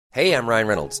Hey, I'm Ryan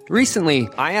Reynolds. Recently,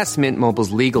 I asked Mint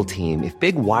Mobile's legal team if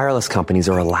big wireless companies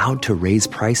are allowed to raise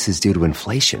prices due to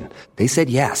inflation. They said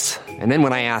yes. And then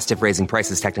when I asked if raising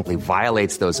prices technically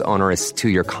violates those onerous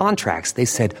two-year contracts, they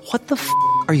said, "What the f***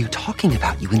 are you talking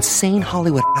about, you insane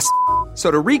Hollywood ass?" So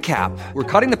to recap, we're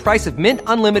cutting the price of Mint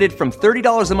Unlimited from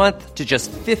 $30 a month to just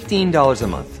 $15 a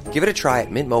month. Give it a try at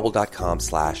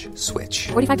mintmobile.com/switch.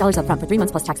 $45 up front for 3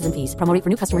 months plus taxes and fees. Promo rate for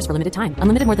new customers for limited time.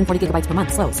 Unlimited more than 40 gigabytes per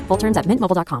month. Slows full terms at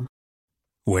mintmobile.com.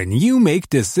 When you make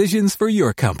decisions for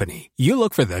your company, you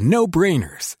look for the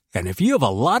no-brainers. And if you have a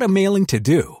lot of mailing to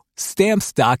do,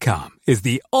 Stamps.com is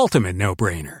the ultimate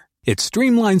no-brainer. It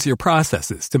streamlines your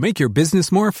processes to make your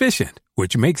business more efficient,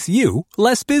 which makes you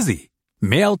less busy.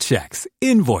 Mail checks,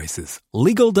 invoices,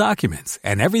 legal documents,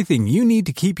 and everything you need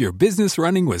to keep your business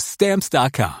running with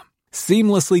Stamps.com.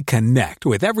 Seamlessly connect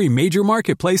with every major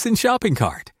marketplace and shopping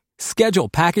cart. Schedule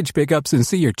package pickups and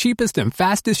see your cheapest and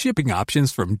fastest shipping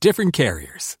options from different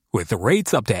carriers, with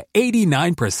rates up to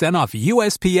 89% off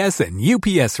USPS and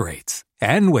UPS rates.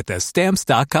 And with the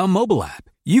Stamps.com mobile app,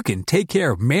 you can take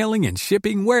care of mailing and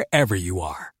shipping wherever you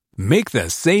are. Make the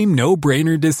same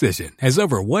no-brainer decision as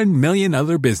over 1 million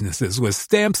other businesses with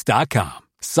Stamps.com.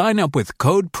 Sign up with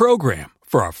code PROGRAM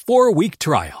for a 4-week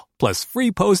trial, plus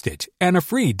free postage and a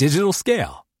free digital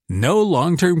scale. No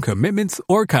long-term commitments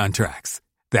or contracts.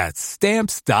 That's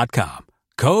Stamps.com.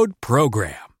 Code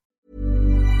PROGRAM.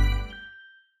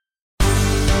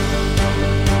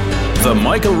 The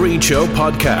Michael Reid Show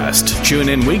podcast. Tune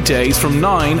in weekdays from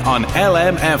 9 on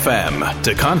LMFM.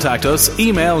 To contact us,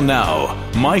 email now,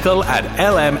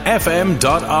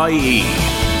 michael@lmfm.ie.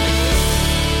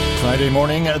 Friday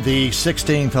morning, the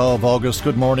 16th of August.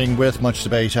 Good morning, with much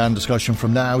debate and discussion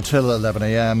from now till 11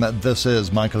 a.m. This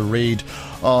is Michael Reid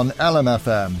on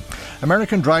LMFM.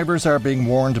 American drivers are being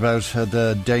warned about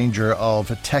the danger of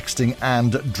texting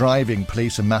and driving.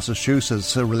 Police in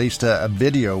Massachusetts released a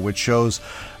video which shows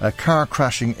a car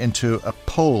crashing into a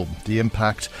pole. The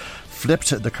impact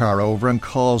flipped the car over and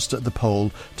caused the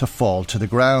pole to fall to the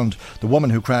ground. The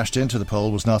woman who crashed into the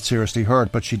pole was not seriously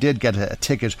hurt, but she did get a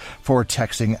ticket for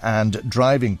texting and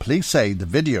driving. Police say the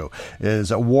video is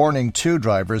a warning to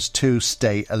drivers to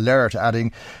stay alert,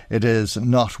 adding it is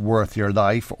not worth your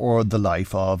life or the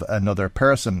life of another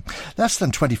person. Less than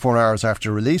 24 hours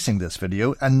after releasing this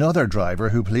video, another driver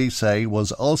who police say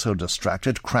was also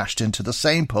distracted crashed into the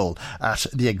same pole at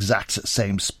the exact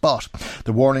same spot.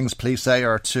 The warnings, police say,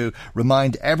 are to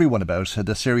remind everyone about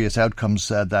the serious outcomes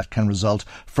that can result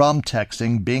from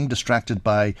texting, being distracted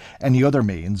by any other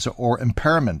means, or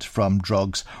impairment from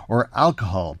drugs or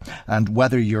alcohol. And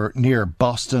whether you're near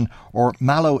Boston or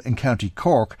Mallow in County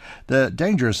Cork, the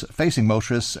dangers facing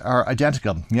motorists are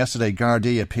identical. Yesterday,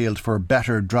 Gardaí appealed for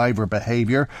better driver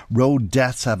behaviour. Road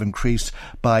deaths have increased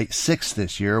by 6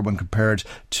 this year when compared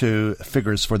to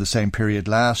figures for the same period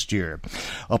last year.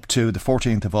 Up to the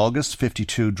 14th of August,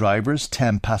 52 drivers,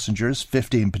 10 passengers,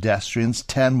 15 pedestrians,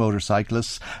 10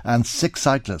 motorcyclists and 6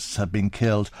 cyclists have been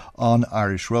killed on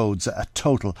Irish roads, a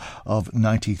total of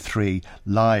 93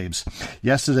 lives.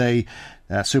 Yesterday,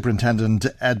 Superintendent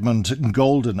Edmund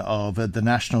Golden of the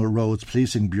National Roads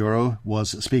Policing Bureau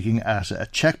was speaking at a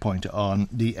checkpoint on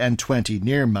the N20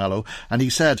 near Mallow, and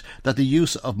he said that the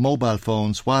use of mobile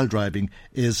phones while driving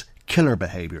is killer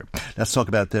behaviour. Let's talk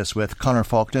about this with Conor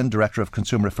Faulkner, Director of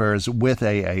Consumer Affairs with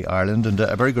AA Ireland. And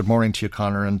a very good morning to you,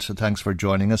 Conor, and thanks for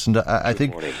joining us. And I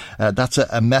think that's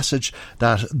a message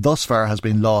that thus far has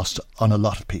been lost on a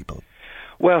lot of people.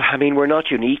 Well, I mean, we're not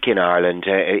unique in Ireland.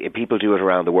 People do it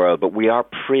around the world, but we are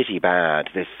pretty bad.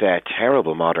 This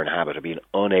terrible modern habit of being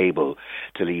unable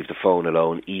to leave the phone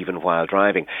alone, even while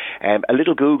driving. A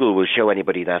little Google will show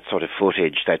anybody that sort of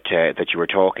footage that you were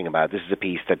talking about. This is a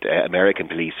piece that American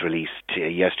police released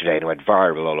yesterday and went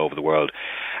viral all over the world.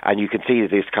 And you can see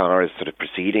that this car is sort of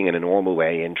proceeding in a normal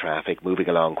way in traffic, moving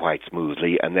along quite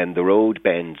smoothly, and then the road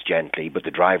bends gently, but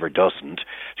the driver doesn't.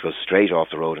 She goes straight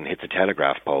off the road and hits a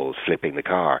telegraph pole, flipping the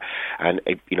car. And,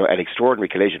 an extraordinary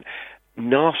collision.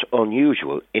 Not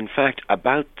unusual. In fact,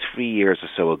 about 3 years or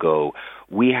so ago,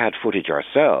 we had footage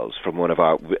ourselves from one of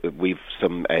our,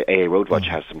 AA Roadwatch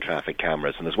has some traffic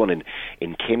cameras, and there's one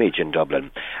in Kimmage in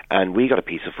Dublin, and we got a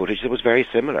piece of footage that was very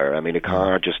similar. I mean, a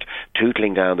car just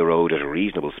tootling down the road at a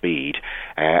reasonable speed,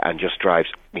 and just drives,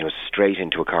 straight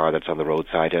into a car that's on the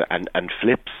roadside and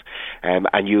flips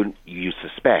And you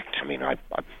suspect, I mean, I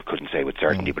couldn't say with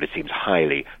certainty, but it seems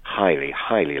highly, highly,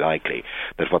 highly likely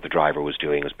that what the driver was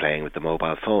doing was playing with the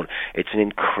mobile phone. It's an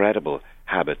incredible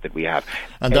habit that we have.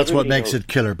 And that's what makes it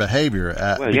killer behaviour,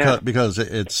 because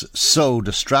it's so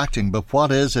distracting. But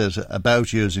what is it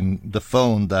about using the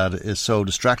phone that is so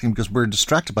distracting? Because we're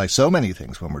distracted by so many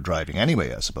things when we're driving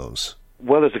anyway, I suppose.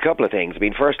 Well, there's a couple of things. I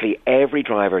mean, firstly, every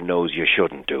driver knows you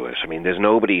shouldn't do it. I mean, there's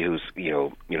nobody who's,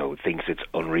 thinks it's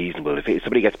unreasonable. If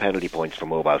somebody gets penalty points for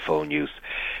mobile phone use,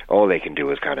 all they can do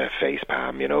is kind of face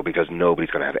palm, because nobody's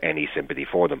going to have any sympathy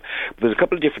for them. But there's a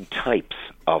couple of different types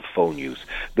of phone use.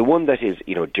 The one that is,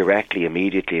 directly,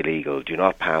 immediately illegal, do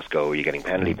not pass go, you're getting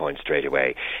penalty points straight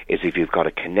away, is if you've got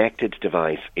a connected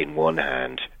device in one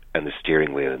hand and the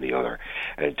steering wheel in the other.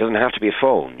 And it doesn't have to be a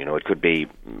phone, it could be,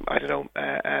 I don't know,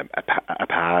 a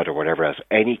pad or whatever else.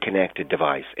 Any connected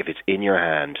device, if it's in your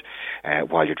hand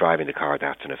while you're driving the car,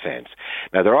 that's an offence.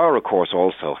 Now, there are, of course,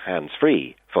 also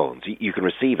hands-free phones. You can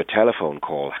receive a telephone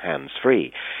call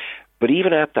hands-free. But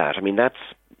even at that, I mean, that's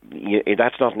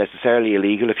not necessarily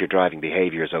illegal if your driving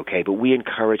behaviour is okay, but we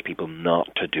encourage people not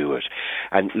to do it.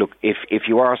 And look, if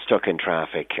you are stuck in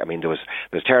traffic, I mean,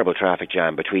 there's terrible traffic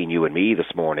jam between you and me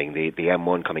this morning. The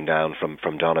M1 coming down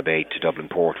from Donabate to Dublin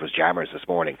Port was jammers this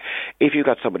morning. If you've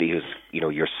got somebody who's,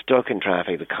 you're stuck in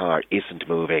traffic, the car isn't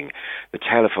moving, the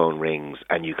telephone rings,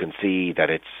 and you can see that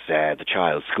it's the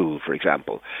child's school, for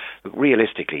example, look,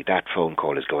 realistically, that phone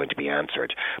call is going to be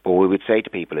answered. But what we would say to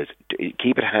people is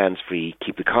keep it hands-free,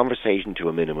 keep the conversation to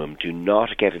a minimum. Do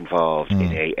not get involved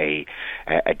in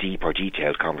a deep or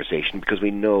detailed conversation, because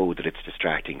we know that it's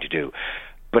distracting to do.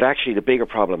 But actually, the bigger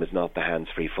problem is not the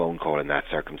hands-free phone call in that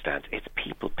circumstance. It's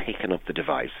people picking up the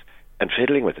device and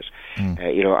fiddling with it.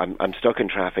 I'm stuck in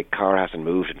traffic, car hasn't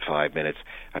moved in 5 minutes.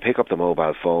 I pick up the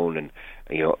mobile phone and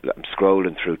I'm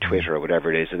scrolling through Twitter or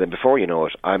whatever it is, and then before you know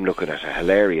it, I'm looking at a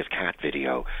hilarious cat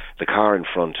video. The car in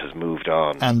front has moved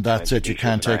on. And that's it, you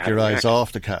can't take your eyes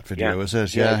off the cat video, is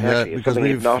it? Yeah, exactly. Because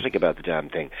something hypnotic about the damn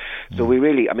thing. So we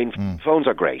really, phones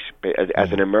are great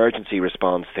as an emergency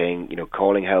response thing,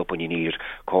 calling help when you need it,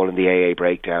 calling the AA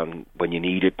breakdown when you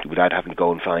need it without having to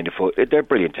go and find a phone. They're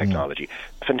brilliant technology.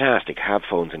 Fantastic, have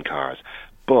phones in cars.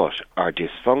 But our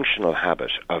dysfunctional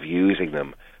habit of using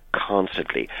them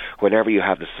constantly, whenever you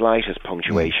have the slightest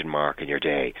punctuation mark in your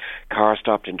day, car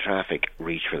stopped in traffic,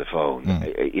 reach for the phone.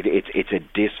 It's a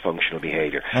dysfunctional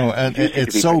behaviour. Oh, and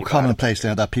it's so commonplace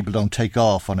now that people don't take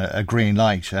off on a green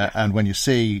light, and when you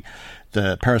see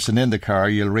the person in the car,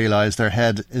 you'll realise their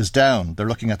head is down. They're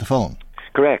looking at the phone.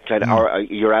 Correct, and or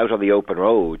you're out on the open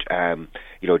road,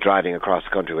 driving across the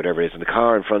country, whatever it is, and the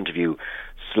car in front of you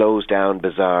slows down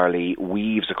bizarrely,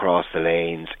 weaves across the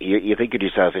lanes. You think to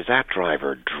yourself, is that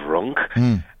driver drunk?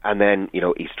 And then,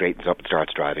 he straightens up and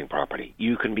starts driving properly.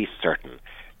 You can be certain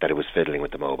that it was fiddling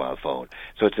with the mobile phone.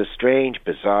 So it's a strange,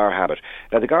 bizarre habit.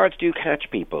 Now, the guards do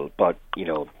catch people, but,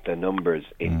 the numbers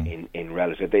in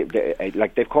relative...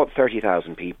 They've caught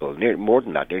 30,000 people, more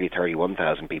than that, nearly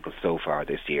 31,000 people so far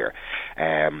this year.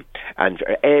 And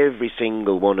every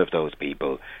single one of those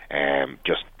people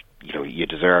just... you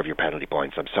deserve your penalty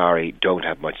points. I'm sorry, don't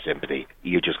have much sympathy.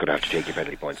 You're just going to have to take your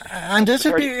penalty points. And is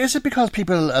it because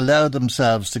people allow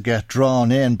themselves to get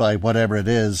drawn in by whatever it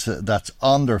is that's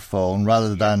on their phone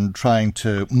rather than trying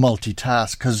to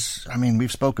multitask? Because,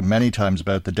 we've spoken many times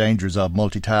about the dangers of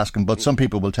multitasking, but some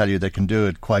people will tell you they can do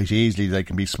it quite easily. They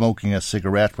can be smoking a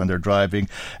cigarette when they're driving,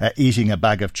 eating a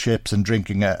bag of chips and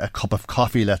drinking a cup of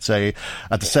coffee, let's say,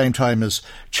 at the same time as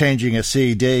changing a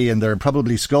CD, and they're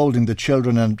probably scolding the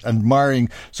children and admiring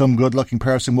some good-looking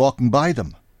person walking by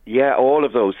them. Yeah, all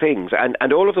of those things.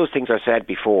 And all of those things are said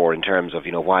before in terms of,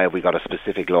 why have we got a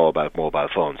specific law about mobile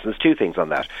phones? There's two things on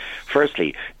that.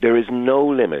 Firstly, there is no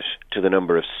limit to the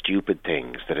number of stupid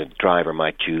things that a driver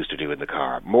might choose to do in the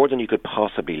car, more than you could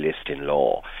possibly list in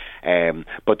law.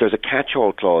 But there's a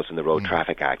catch-all clause in the Road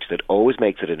Traffic Act that always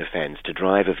makes it an offence to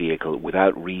drive a vehicle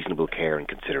without reasonable care and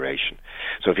consideration.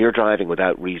 So if you're driving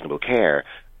without reasonable care,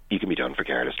 you can be done for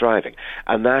careless driving.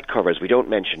 And that covers, we don't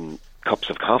mention cups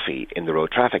of coffee in the Road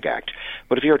Traffic Act,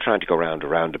 but if you're trying to go round a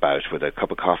roundabout with a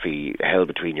cup of coffee held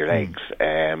between your legs,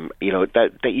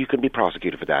 that you can be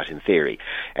prosecuted for that in theory.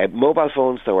 Mobile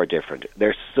phones, though, are different.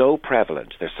 They're so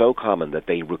prevalent, they're so common that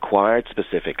they required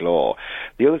specific law.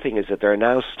 The other thing is that there are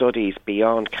now studies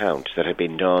beyond count that have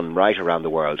been done right around the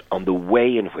world on the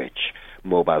way in which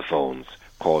mobile phones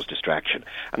cause distraction.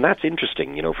 And that's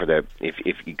interesting,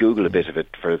 if you Google a bit of it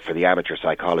for the amateur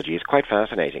psychology, it's quite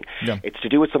fascinating. Yeah. It's to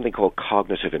do with something called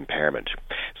cognitive impairment.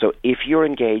 So if you're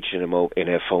engaged in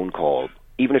a phone call,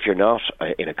 even if you're not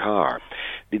in a car,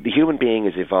 the human being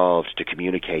is evolved to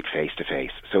communicate face to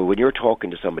face. So when you're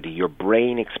talking to somebody, your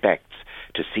brain expects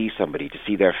to see somebody, to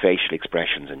see their facial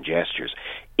expressions and gestures.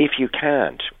 If you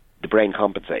can't, the brain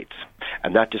compensates,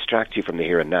 and that distracts you from the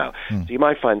here and now. So you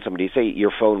might find somebody, say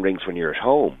your phone rings when you're at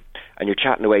home, and you're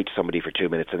chatting away to somebody for 2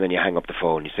 minutes, and then you hang up the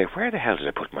phone and you say, where the hell did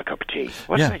I put my cup of tea?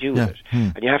 What did I do with it?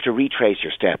 And you have to retrace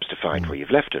your steps to find where you've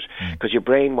left it, because your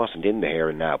brain wasn't in the here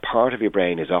and now. Part of your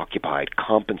brain is occupied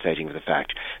compensating for the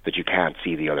fact that you can't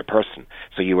see the other person.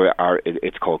 So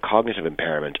it's called cognitive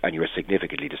impairment, and you are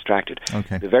significantly distracted.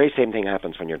 Okay. The very same thing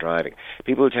happens when you're driving.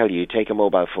 People will tell you take a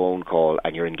mobile phone call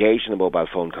and you're engaged in a mobile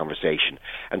phone conversation,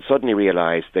 and suddenly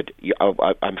realise that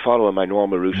I'm following my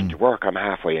normal route into work. I'm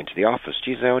halfway into the office.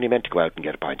 Geez, I only meant to go out and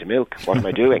get a pint of milk. What am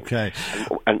I doing? Okay.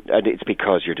 And it's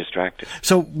because you're distracted.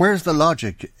 So where's the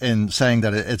logic in saying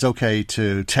that it's okay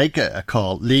to take a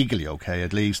call, legally okay,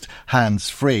 at least,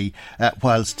 hands-free,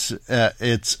 whilst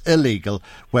it's illegal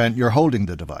when you're holding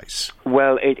the device?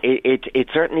 Well,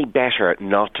 it's certainly better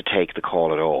not to take the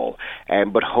call at all.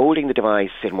 But holding the device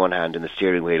in one hand and the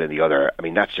steering wheel in the other, I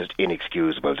mean, that's just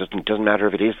inexcusable. It doesn't matter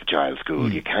if it is the child's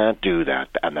school. You can't do that,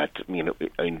 and that's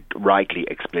rightly,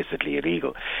 explicitly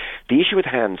illegal. The issue with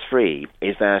hands-free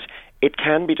is that it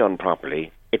can be done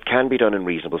properly. It can be done in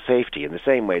reasonable safety, in the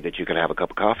same way that you can have a cup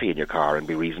of coffee in your car and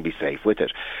be reasonably safe with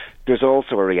it. There's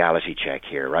also a reality check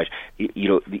here, right?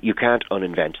 You can't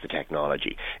uninvent the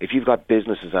technology. If you've got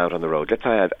businesses out on the road, let's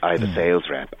say I have a sales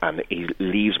rep and he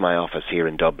leaves my office here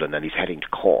in Dublin and he's heading to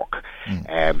Cork,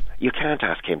 you can't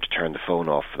ask him to turn the phone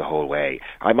off for the whole way.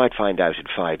 I might find out in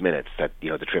 5 minutes that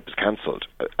the trip is cancelled.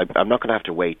 I'm not going to have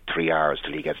to wait 3 hours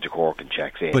till he gets to Cork and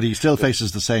checks in. But he still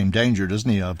faces the same danger, doesn't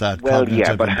he, of that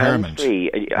cognitive impairment?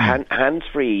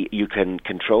 Hands-free, you can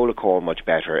control a call much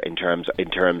better in terms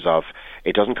of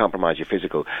it doesn't compromise your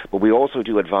physical. But we also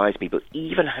do advise people,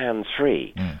 even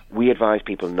hands-free, we advise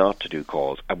people not to do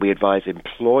calls, and we advise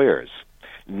employers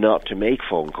not to make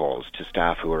phone calls to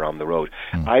staff who are on the road.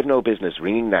 I've no business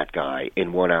ringing that guy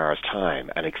in 1 hour's time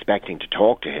and expecting to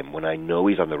talk to him when I know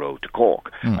he's on the road to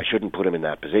Cork. I shouldn't put him in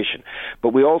that position.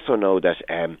 But we also know that,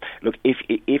 look, if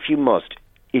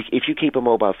you keep a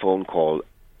mobile phone call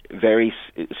very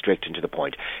strict and to the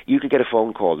point, you could get a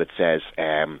phone call that says,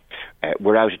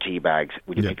 we're out of tea bags,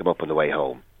 will you pick them up on the way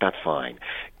home? That's fine.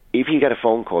 If you get a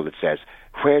phone call that says,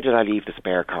 where did I leave the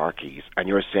spare car keys? And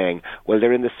you're saying, well,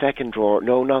 they're in the second drawer.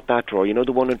 No, not that drawer. You know,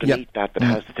 the one underneath that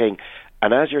has the thing.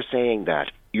 And as you're saying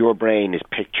that, your brain is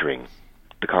picturing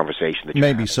the conversation that you're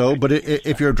Maybe having. so, but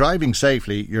if you're driving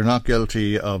safely, you're not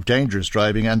guilty of dangerous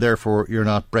driving, and therefore you're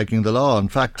not breaking the law. In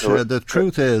fact, the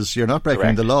truth is you're not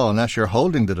breaking the law unless you're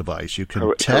holding the device. You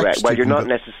can text. Correct. Well, you're not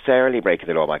necessarily breaking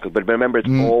the law, Michael, but remember,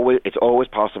 it's always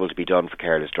possible to be done for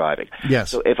careless driving. Yes.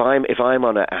 So if I'm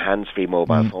on a hands-free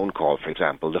mobile phone call, for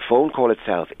example, the phone call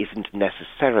itself isn't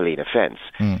necessarily an offence.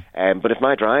 But if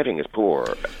my driving is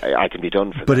poor, I can be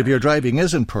done for that. But if your driving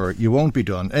isn't poor, you won't be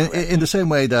done. In the same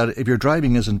way that if your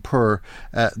driving isn't poor,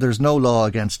 there's no law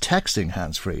against texting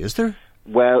hands-free, is there?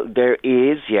 Well, there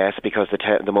is, yes, because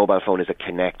the mobile phone is a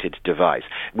connected device.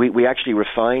 We actually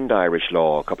refined Irish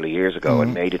law a couple of years ago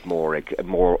and made it more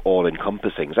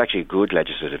all-encompassing. It's actually a good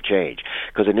legislative change,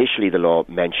 because initially the law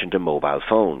mentioned a mobile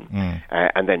phone.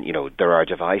 And then, there are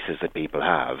devices that people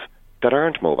have that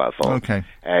aren't mobile phones. Okay.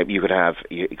 You could have,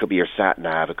 it could be your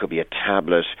sat-nav, it could be a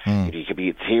tablet, it could be,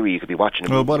 in theory, you could be watching a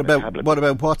movie on a tablet. What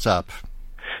about WhatsApp?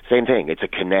 Same thing. It's a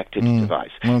connected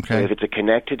device. Okay. So if it's a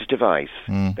connected device,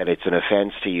 then it's an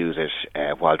offence to use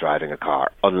it while driving a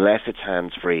car, unless it's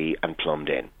hands-free and plumbed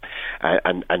in.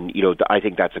 And I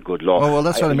think that's a good law. Oh, well,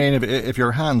 that's what I mean. If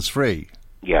you're hands-free.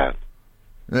 Yeah.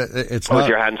 It's if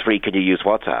you're hands-free, can you use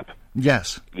WhatsApp?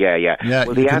 Yes. Yeah.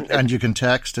 Well, and you can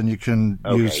text, and you can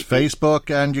use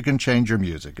Facebook, and you can change your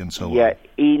music, and so on. Yeah,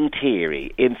 in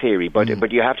theory,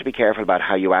 but you have to be careful about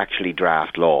how you actually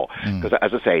draft law, because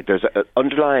as I say, there's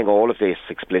underlying all of this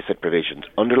explicit provisions,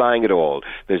 underlying it all,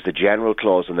 there's the general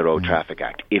clause in the Road Traffic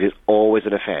Act. It is always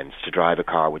an offence to drive a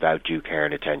car without due care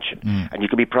and attention, and you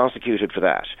can be prosecuted for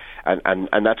that.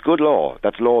 And that's good law.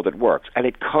 That's law that works, and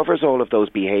it covers all of those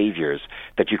behaviours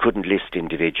that you couldn't list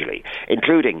individually,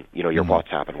 including your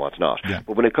WhatsApp and what's not. Yeah.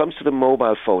 But when it comes to the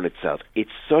mobile phone itself,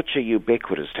 it's such a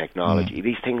ubiquitous technology.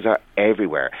 These things are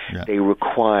everywhere. Yeah. They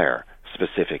require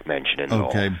specific mention in law.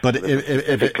 Okay, but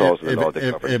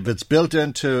if it's built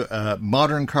into a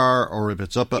modern car, or if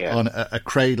it's up on a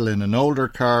cradle in an older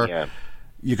car,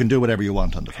 you can do whatever you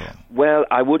want on the phone. Well,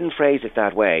 I wouldn't phrase it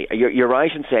that way. You're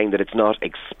right in saying that it's not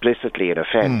explicitly an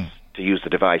offence to use the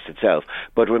device itself.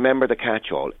 But remember the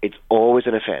catch-all. It's always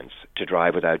an offence to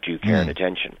drive without due care and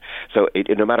attention. So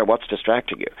no matter what's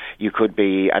distracting you, you could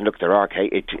be, and look, there are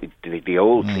the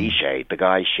old cliche, the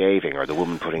guy shaving or the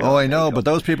woman putting on... Oh, I know, but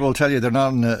those people will tell you they're not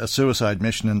on a suicide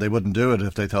mission and they wouldn't do it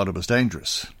if they thought it was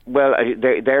dangerous. Well,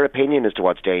 their opinion as to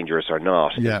what's dangerous or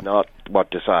not is not what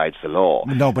decides the law.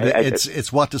 No, but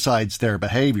it's what decides their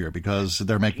behaviour, because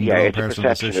they're making their own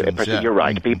personal decisions. You're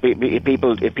right.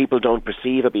 If people don't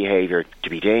perceive a behaviour to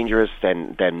be dangerous,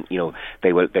 then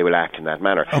they will act in that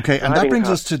manner. Okay, and that brings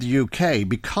us to the UK.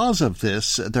 Because of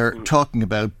this, they're talking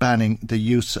about banning the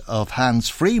use of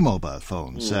hands-free mobile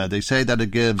phones. They say that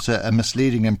it gives a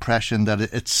misleading impression that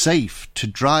it's safe to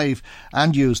drive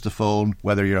and use the phone,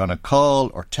 whether you're on a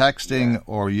call or texting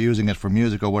or using it for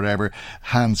music or whatever,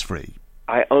 hands-free.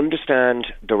 I understand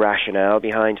the rationale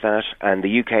behind that, and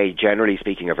the UK, generally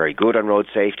speaking, are very good on road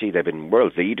safety. They've been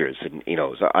world leaders, and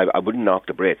so I wouldn't knock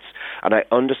the Brits. And I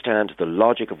understand the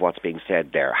logic of what's being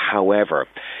said there. However,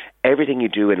 everything you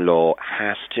do in law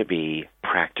has to be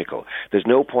practical. There's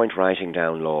no point writing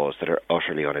down laws that are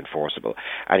utterly unenforceable.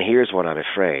 And here's what I'm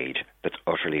afraid that's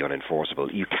utterly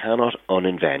unenforceable. You cannot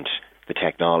uninvent the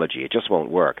technology. It just won't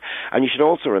work. And you should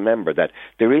also remember that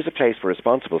there is a place for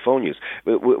responsible phone use.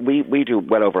 We do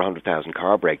well over 100,000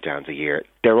 car breakdowns a year.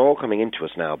 They're all coming into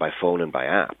us now by phone and by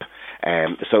app.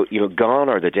 So gone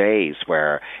are the days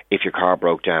where if your car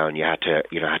broke down, you had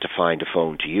to find a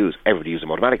phone to use. Everybody used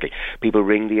them automatically. People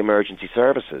ring the emergency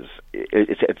services.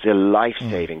 It's a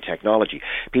life-saving technology.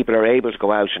 People are able to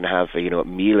go out and have a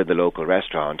meal in the local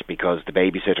restaurant because the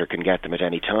babysitter can get them at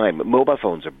any time. Mobile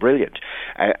phones are brilliant,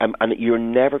 and you're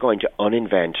never going to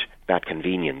uninvent that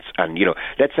convenience. And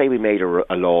let's say we made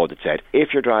a law that said if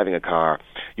you're driving a car,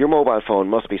 your mobile phone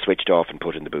must be switched off and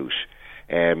put in the boot.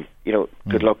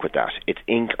 Good luck with that. It's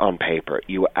ink on paper.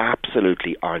 You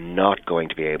absolutely are not going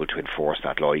to be able to enforce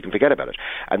that law. You can forget about it.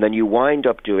 And then you wind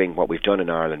up doing what we've done in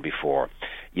Ireland before.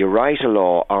 You write a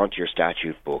law onto your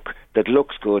statute book that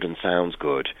looks good and sounds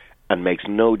good and makes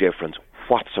no difference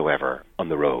whatsoever on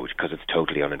the road because it's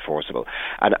totally unenforceable.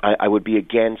 And I would be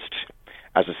against,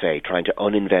 as I say, trying to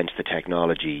uninvent the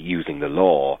technology using the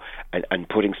law and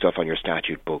putting stuff on your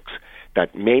statute books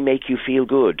that may make you feel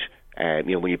good,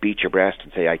 when you beat your breast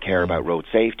and say, I care about road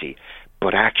safety,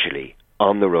 but actually,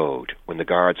 on the road, when the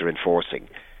guards are enforcing,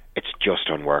 it's just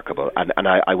unworkable. And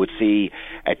I would see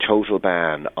a total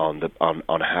ban on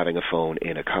having a phone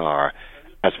in a car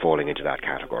as falling into that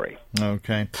category.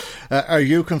 Okay. Are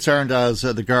you concerned, as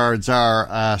the guards are,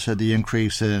 at the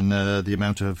increase in the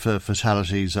amount of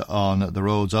fatalities on the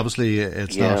roads? Obviously,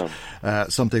 it's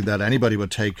not something that anybody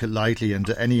would take lightly, and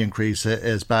any increase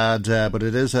is bad, but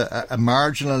it is a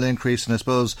marginal increase, and I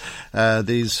suppose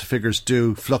these figures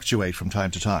do fluctuate from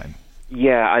time to time.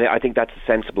 Yeah, I think that's a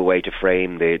sensible way to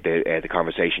frame the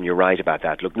conversation. You're right about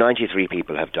that. Look, 93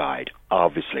 people have died.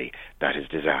 Obviously, that is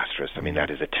disastrous. I mean, that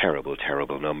is a terrible,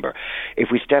 terrible number. If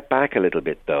we step back a little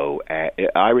bit, though,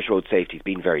 Irish road safety has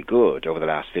been very good over the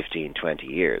last 15, 20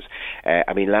 years.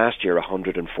 Last year,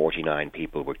 149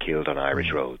 people were killed on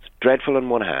Irish roads. Dreadful on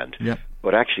one hand. Yep.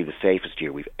 But actually the safest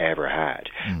year we've ever had.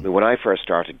 When I first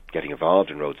started getting involved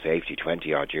in road safety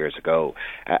 20-odd years ago,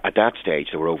 at that stage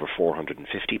there were over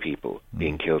 450 people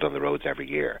being killed on the roads every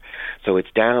year. So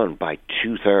it's down by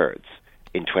 2/3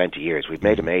 in 20 years. We've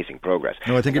made amazing progress.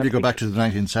 No, I think if you go back to the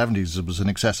 1970s, it was in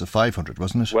excess of 500,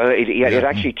 wasn't it? Well, it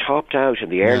actually topped out in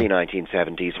the early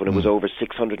 1970s when it was over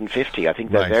 650. I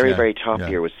think the very top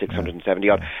year was 670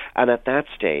 odd. And at that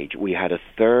stage, we had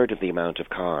 1/3 of the amount of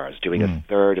cars doing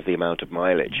 1/3 of the amount of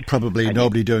mileage. Probably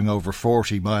nobody doing over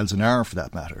 40 miles an hour, for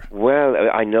that matter. Well,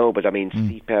 I know, but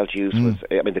seatbelt use was.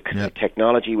 The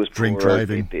technology was drink poor,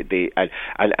 driving,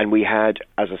 and we had,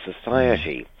 as a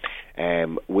society.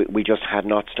 We just had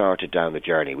not started down the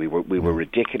journey. We were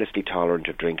ridiculously tolerant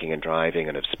of drinking and driving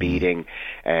and of speeding.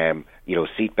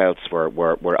 Seatbelts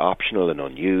were optional and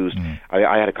unused.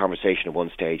 I had a conversation at one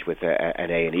stage with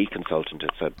an A&E consultant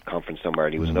at a conference somewhere,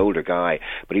 and he was an older guy,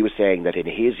 but he was saying that in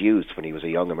his youth, when he was a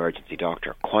young emergency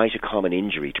doctor, quite a common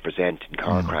injury to present in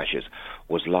car crashes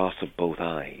was loss of both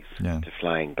eyes to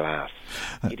flying glass.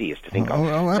 Hideous to think of.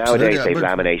 Nowadays they've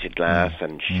laminated glass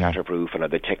and shatterproof, and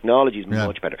the technology is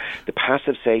much better. The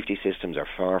passive safety systems are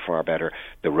far, far better.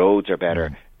 The roads are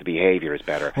better. The behaviour is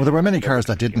better. Well, there were many cars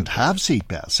that didn't have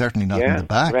seatbelts, certainly not in the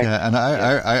back. And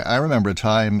I remember a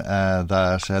time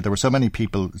that there were so many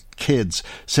people, kids,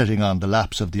 sitting on the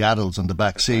laps of the adults on the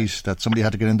back seat that somebody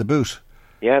had to get in the boot.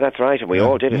 Yeah, that's right, and we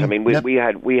all did it. I mean, Yep. we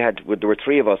had there were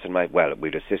three of us in we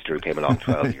had a sister who came along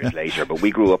 12 years later, but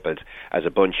we grew up as a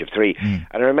bunch of three. And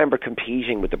I remember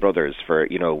competing with the brothers for,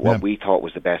 what we thought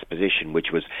was the best position,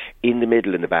 which was in the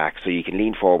middle in the back, so you can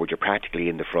lean forward, you're practically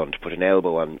in the front, put an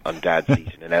elbow on Dad's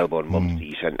seat and an elbow on Mum's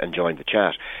seat and join the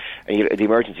chat. And the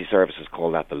emergency services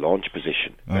call that the launch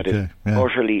position. That is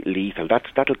utterly lethal.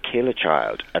 That'll kill a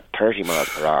child at 30 miles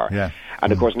per hour. Yeah.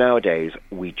 And of course, nowadays,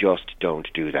 we just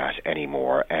don't do that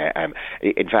anymore.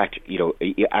 In fact, you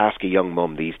ask a young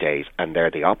mum these days, and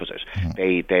they're the opposite.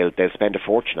 They'll spend a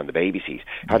fortune on the baby seat.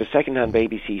 Had a second-hand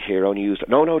baby seat here, only used.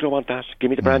 No, don't want that.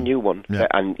 Give me the brand new one. Yeah.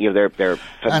 And they're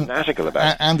fanatical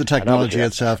about it. And the technology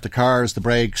itself, the cars, the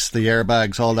brakes, the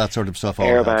airbags, all that sort of stuff. All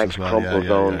Airbags, well. crumple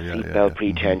zones, seatbelt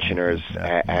pre-tensioners,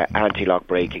 anti-lock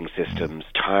braking systems,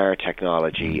 tyre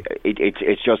technology.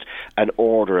 It's just an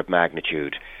order of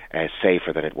magnitude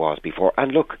safer than it was before.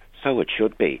 And look, so it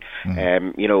should be.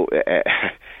 When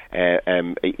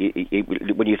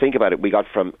you think about it, we got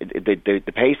from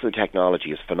the pace of the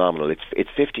technology is phenomenal. It's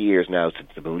 50 years now since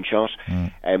the moonshot,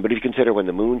 but if you consider when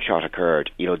the moonshot occurred,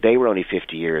 they were only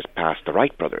 50 years past the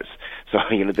Wright brothers. So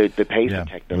the pace of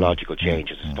technological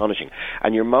change is astonishing.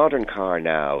 And your modern car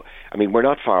now, I mean, we're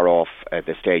not far off at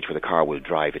the stage where the car will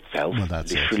drive itself,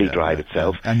 literally drive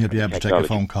itself, and you'll be able to take a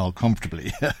phone call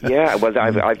comfortably. Yeah, well,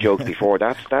 I've joked before.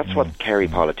 That's what Kerry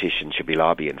politicians should be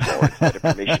lobbying for. Instead of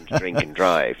permission to drink and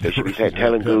drive, they should be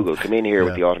telling Google, come in here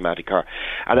with the automatic car.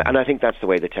 And I think that's the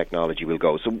way the technology will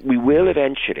go. So we will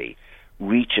eventually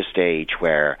reach a stage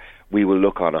where we will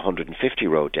look on 150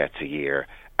 road deaths a year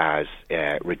as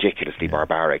ridiculously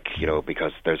barbaric,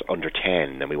 because there's under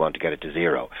 10 and we want to get it to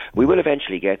 0. We will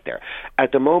eventually get there.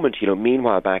 At the moment,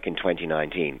 meanwhile, back in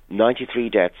 2019, 93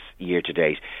 deaths year to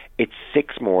date. It's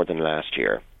 6 more than last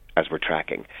year as we're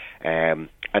tracking. And,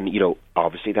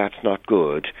 obviously that's not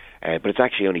good, but it's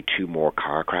actually only 2 more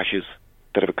car crashes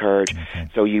that have occurred. Okay.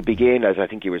 So you begin, as I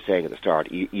think you were saying at the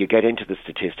start, you get into the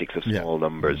statistics of small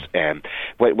numbers.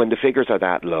 When the figures are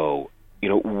that low,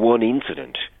 one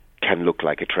incident can look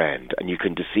like a trend, and you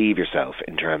can deceive yourself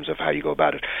in terms of how you go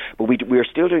about it. But we're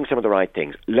still doing some of the right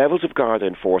things. Levels of Garda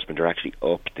enforcement are actually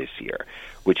up this year,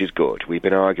 which is good. We've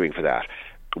been arguing for that.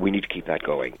 We need to keep that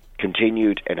going.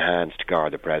 Continued enhanced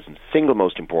Garda presence, single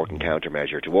most important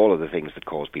countermeasure to all of the things that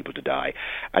cause people to die.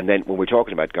 And then when we're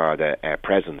talking about Garda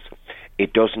presence,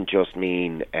 it doesn't just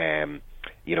mean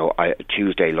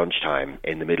Tuesday lunchtime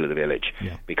in the middle of the village,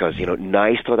 because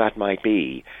nice though that might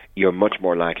be, you're much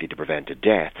more likely to prevent a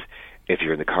death if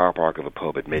you're in the car park of a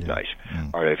pub at midnight,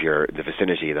 or if you're in the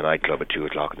vicinity of the nightclub at 2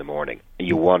 o'clock in the morning.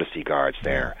 You want to see guards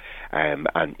there. And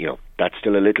that's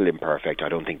still a little imperfect. I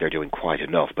don't think they're doing quite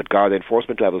enough. But Garda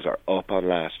enforcement levels are up on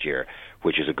last year,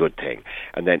 which is a good thing.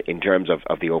 And then in terms of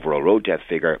the overall road death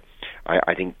figure,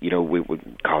 I think we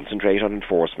would concentrate on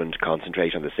enforcement,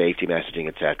 concentrate on the safety messaging,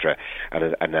 etc.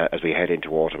 And as we head into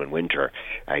autumn and winter,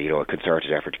 a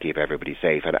concerted effort to keep everybody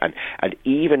safe. And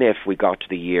even if we got to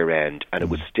the year end and it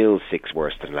was still 6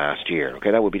 worse than last year,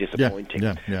 okay, that would be disappointing.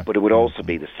 But it would also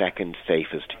be the second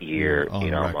safest year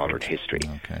in our modern history.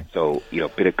 Okay. So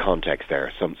bit of context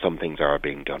there. Some things are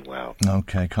being done well.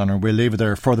 Okay, Conor, we'll leave it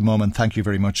there for the moment. Thank you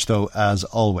very much, though, as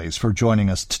always, for joining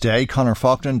us today. Conor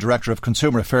Faulkner, Director of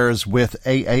Consumer Affairs with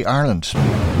AA Ireland.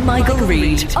 Michael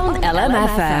Reid on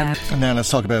LMFM. And now let's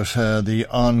talk about the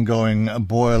ongoing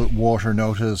boil water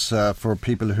notice for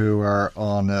people who are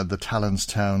on the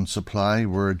Talonstown supply.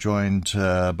 We're joined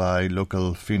by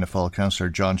local Fianna Fáil councillor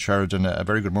John Sheridan. A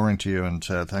very good morning to you, and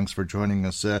thanks for joining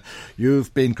us.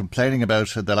 You've been complaining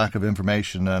about the lack of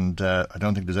information, and I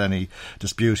don't think there's any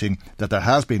disputing that there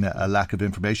has been a lack of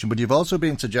information, but you've also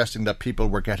been suggesting that people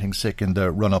were getting sick in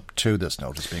the run-up to this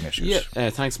notice being issued. Yeah,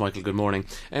 thanks, Michael. Good morning.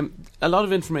 A lot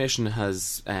of information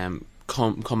has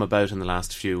come about in the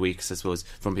last few weeks, I suppose,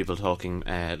 from people talking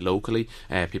locally.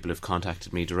 People have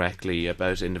contacted me directly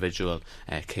about individual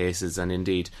cases, and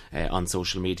indeed on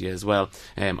social media as well.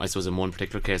 I suppose in one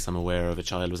particular case I'm aware of, a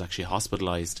child was actually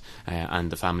hospitalised,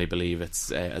 and the family believe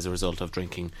it's as a result of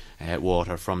drinking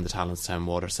water from the Talonstown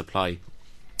water supply.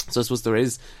 So I suppose there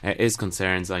is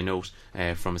concerns. I note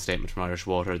from a statement from Irish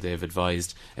Water, they've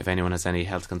advised if anyone has any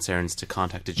health concerns to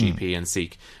contact a GP and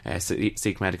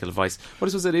seek medical advice. But I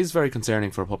suppose it is very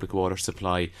concerning for a public water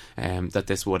supply that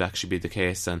this would actually be the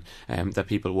case, and that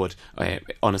people would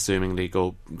unassumingly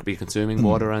be consuming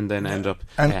water and then end up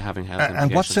having health implications.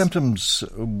 And what symptoms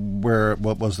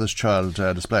what was this child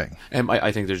displaying?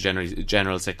 I think there's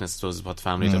general sickness, I suppose, is what the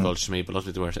family divulged to me, but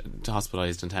luckily they were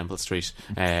hospitalised in Temple Street,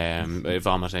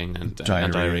 vomiting and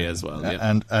diarrhoea as well.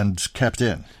 And kept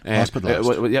in,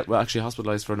 hospitalised. Actually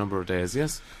hospitalised for a number of days,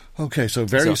 yes. Okay, so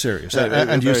very serious.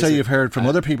 And you say you've heard from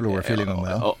other people who were feeling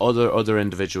unwell? Other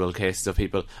individual cases of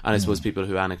people, and I suppose people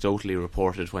who anecdotally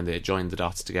reported when they joined the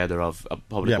dots together of a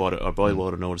public water or boil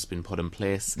water notice being put in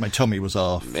place. My tummy was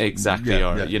off. Exactly,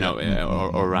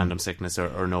 or random sickness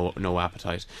or no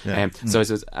appetite. So I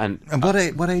suppose, and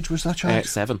what age was that child?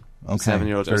 7. Okay,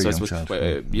 7-year-old. very So I young suppose,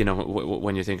 child.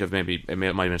 when you think of maybe it might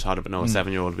have been a toddler, but no, a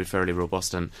 7-year-old would be fairly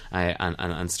robust and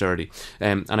sturdy.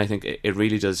 And I think it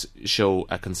really does show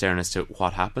a concern as to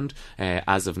what happened.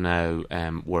 As of now,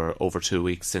 we're over 2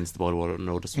 weeks since the boil water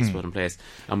notice was put in place,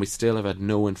 and we still have had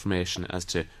no information as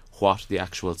to what the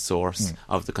actual source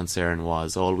of the concern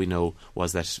was. All we know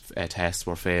was that tests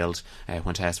were failed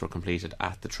when tests were completed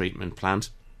at the treatment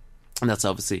plant. And that's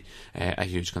obviously a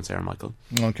huge concern, Michael.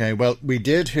 Okay, well, we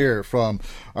did hear from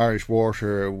Irish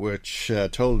Water, which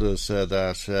told us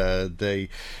that they,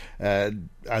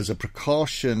 as a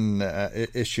precaution,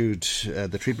 issued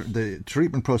the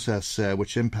treatment process,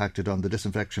 which impacted on the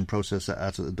disinfection process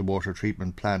at the water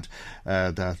treatment plant,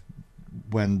 that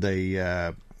when they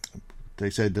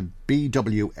said the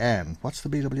BWN. What's the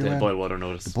BWN? The boil water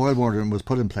notice. The boil water was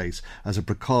put in place as a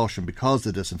precaution because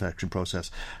the disinfection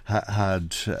process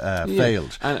had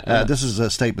failed. This is a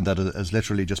statement that has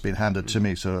literally just been handed to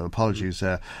me, so apologies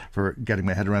for getting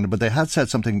my head around it. But they had said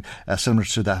something similar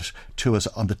to that to us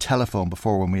on the telephone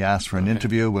before when we asked for an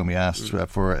interview, when we asked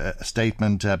for a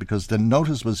statement, because the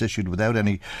notice was issued without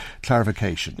any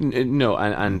clarification. No,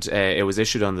 and it was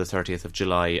issued on the 30th of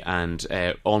July, and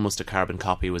almost a carbon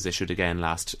copy was issued again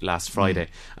last Friday.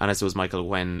 And I suppose, Michael,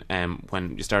 when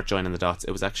you start joining the dots,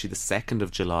 it was actually the 2nd of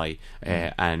July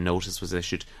a notice was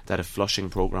issued that a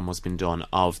flushing programme was being done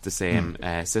of the same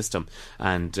system.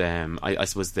 And I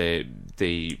suppose the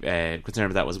concern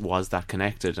of that was that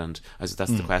connected, and I suppose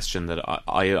that's the question that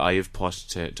I've put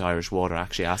to Irish Water,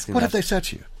 actually asking what have they said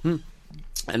to you?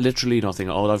 Literally nothing.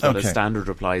 All I've got is standard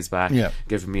replies back,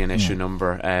 giving me an issue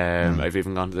number. I've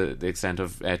even gone to the extent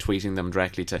of tweeting them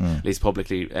directly to at least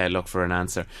publicly look for an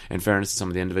answer. In fairness to some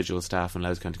of the individual staff in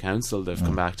Louth County Council, they've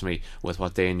come back to me with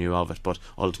what they knew of it, but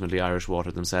ultimately Irish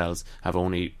Water themselves have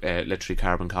only literally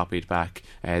carbon copied back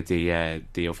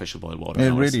the official boil water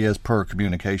notice. Really is poor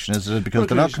communication, isn't it? Because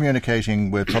they're not communicating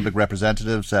with public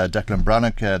representatives. Declan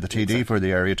Brannock, the TD for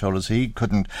the area, told us he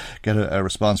couldn't get a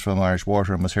response from Irish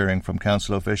Water and was hearing from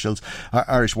council officials.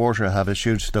 Irish Water have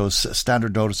issued those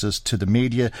standard notices to the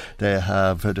media. They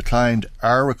have declined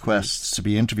our requests to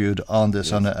be interviewed on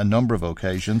this on a number of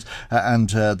occasions, and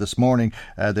this morning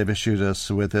they've issued us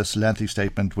with this lengthy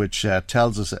statement which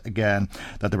tells us again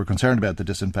that they were concerned about the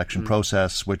disinfection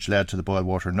process which led to the boil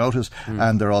water notice,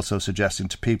 and they're also suggesting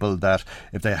to people that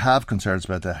if they have concerns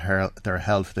about their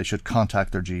health, they should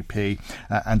contact their GP,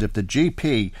 and if the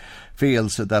GP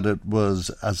feels that it was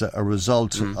as a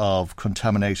result of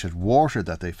contaminated water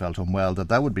that they felt unwell,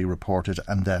 that would be reported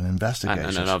and then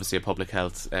investigated. And obviously a public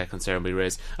health concern will be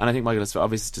raised. And I think, Michael, it's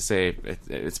obvious to say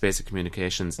it's basic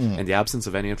communications. In the absence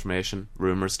of any information,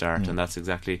 rumours start, and that's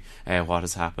exactly what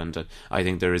has happened. And I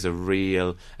think there is a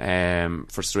real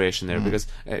frustration there because,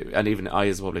 and even I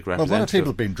as a public representative... Well, what have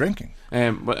people been drinking?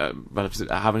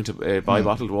 Having to buy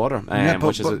bottled water.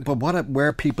 But what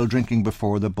were people drinking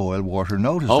before the boil water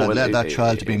notice? Led that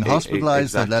child to being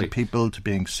hospitalised, that led people to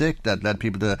being sick, that led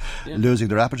people to losing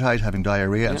their appetite, having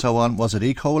diarrhoea and so on. Was it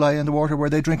E. coli in the water? Were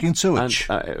they drinking sewage?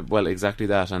 Well, exactly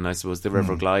that. And I suppose the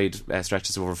River Glyde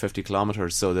stretches over 50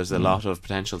 kilometres, so there's a lot of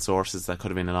potential sources that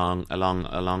could have been along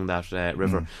that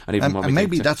river. And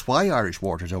maybe that's why Irish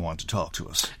Water don't want to talk to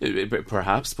us.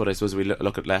 Perhaps, but I suppose we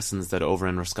look at lessons that over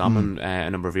in Roscommon a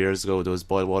number of years ago, there was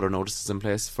boil water notices in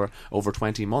place for over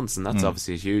 20 months, and that's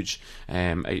obviously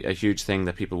a huge thing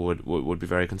that people would be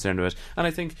very concerned about. And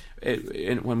I think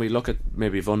when we look at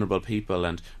maybe vulnerable people,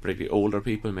 and particularly older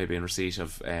people maybe in receipt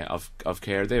of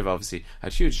care, they've obviously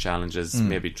had huge challenges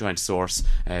maybe trying to source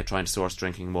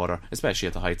drinking water, especially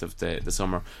at the height of the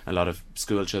summer. A lot of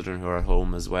school children who are at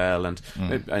home as well, and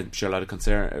I'm sure a lot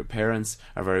of parents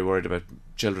are very worried about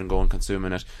children go and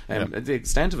consuming it. The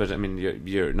extent of it, I mean,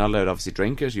 you're not allowed to obviously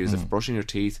drink it, use it for brushing your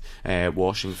teeth,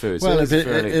 washing food. Well, if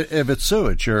it's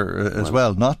sewage, you're as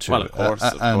well not to. Well, of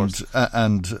course.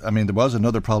 And I mean, there was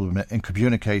another problem in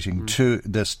communicating to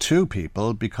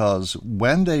people, because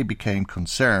when they became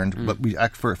concerned, but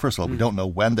first of all, we don't know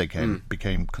when they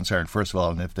became concerned, first of all,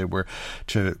 and if they were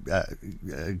to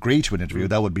agree to an interview,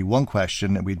 that would be one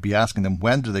question, and we'd be asking them,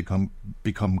 when do they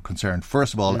become concerned,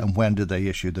 first of all, and when did they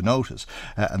issue the notice?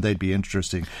 and they'd be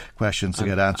interesting questions to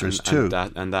get answers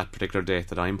to. And that particular date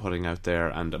that I'm putting out there,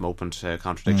 and I'm open to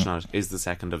contradiction on it, is the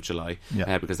 2nd of July,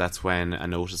 because that's when a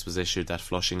notice was issued that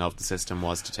flushing of the system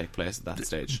was to take place at that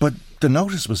stage. But the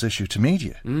notice was issued to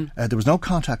media. There was no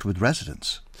contact with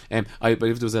residents. I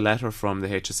believe there was a letter from the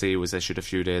HSE was issued a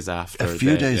few days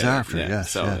after.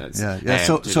 Yes.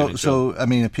 So I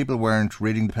mean, if people weren't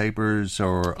reading the papers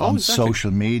or on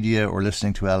social media or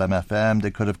listening to LMFM,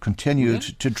 they could have continued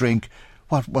to drink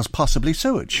what was possibly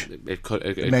sewage.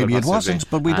 Maybe it wasn't,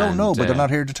 but we don't know, but they're not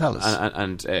here to tell us.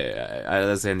 And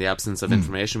as in the absence of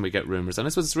information, we get rumours. And I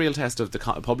suppose it's a real test of the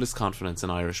public's confidence in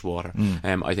Irish water.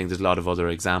 I think there's a lot of other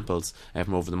examples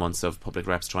from over the months of public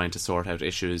reps trying to sort out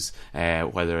issues,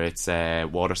 whether it's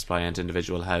water supply into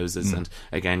individual houses, and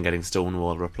again getting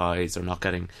stonewall replies or not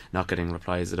getting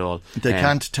replies at all. They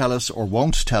can't tell us or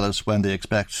won't tell us when they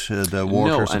expect the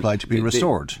water supply to be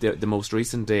restored. The most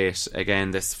recent date,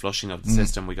 again, this flushing of the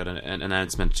system, we got an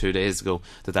announcement 2 days ago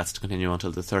that's to continue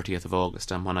until the 30th of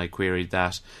August, and when I queried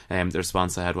that, the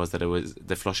response I had was that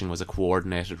the flushing was a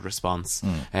coordinated response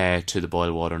to the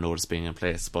boil water notice being in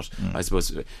place. But I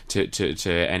suppose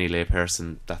to any lay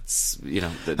person, that's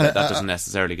that doesn't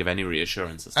necessarily give any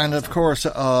reassurance. And of course,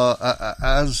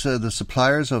 as the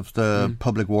suppliers of the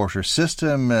public water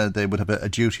system, they would have a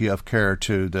duty of care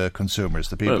to the consumers,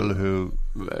 the people who.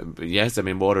 Yes, I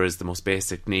mean, water is the most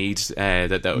basic need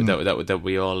that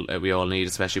we all need,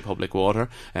 especially public water,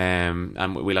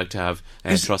 and we like to have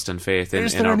trust and faith in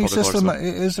our public water.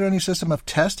 Is there any system of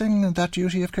testing that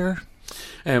duty of care?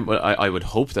 Well, I would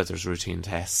hope that there's routine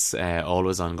tests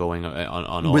always ongoing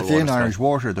on all within water Irish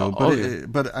water, though.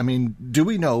 But I mean, do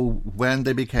we know when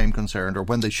they became concerned, or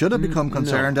when they should have become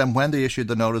concerned, and when they issued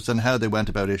the notice, and how they went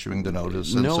about issuing the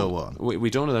notice, and so on? We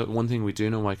don't know that. One thing we do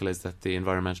know, Michael, is that the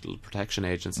Environmental Protection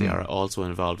Agency are also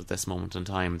involved at this moment in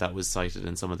time. That was cited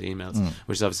in some of the emails,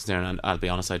 which is obviously concerned. And I'll be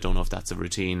honest, I don't know if that's a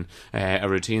routine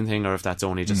thing, or if that's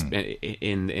only just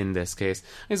in this case.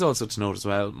 It's also to note as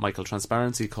well, Michael,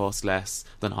 transparency costs less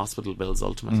than hospital bills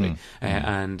ultimately,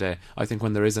 and I think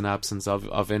when there is an absence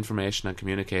of information and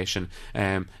communication,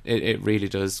 it really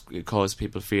does cause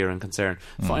people fear and concern.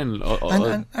 And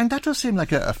that does seem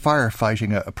like a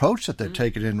firefighting approach that they've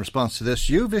taken in response to this.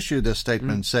 You've issued this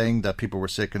statement saying that people were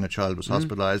sick and a child was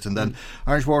hospitalised, and then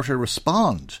Irish Water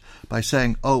respond by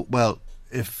saying, oh, well,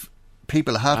 if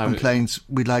people have complaints,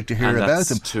 we'd like to hear about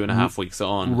them. 2.5 weeks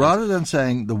on. Rather than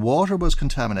saying the water was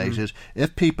contaminated,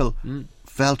 if people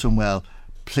felt unwell,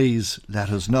 please let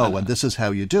us know, and this is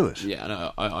how you do it. Yeah,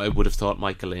 and I would have thought,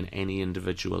 Michael, in any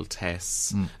individual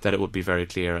tests, that it would be very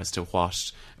clear as to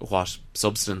what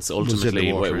substance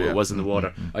ultimately was in the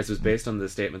water. I suppose based on the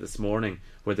statement this morning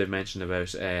where they've mentioned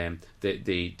about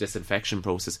the disinfection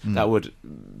process, that would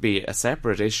be a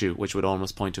separate issue, which would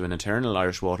almost point to an internal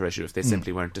Irish water issue if they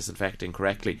simply weren't disinfecting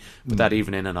correctly. But that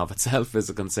even in and of itself is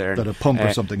a concern. That a pump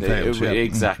or something failed.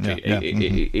 Exactly.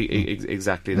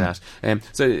 Exactly that.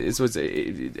 So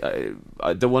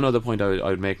the one other point I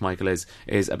would make, Michael, is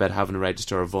about having a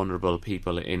register of vulnerable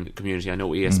people in the community. I know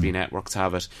ESB networks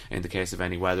have it in the case of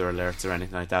any weather alerts or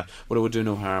anything like that, but it would do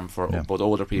no harm for both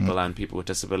older people and people with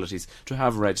disabilities to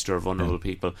have a register of vulnerable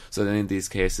people, so that in these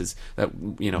cases that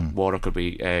water could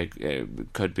be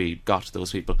got to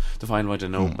those people. The final one, I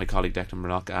know my colleague Declan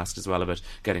Murdoch asked as well about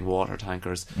getting water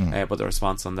tankers, but the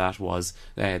response on that was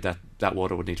that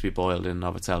water would need to be boiled in and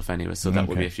of itself anyway, so that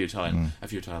would be a futile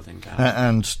thing to have.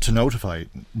 And to notify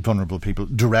vulnerable people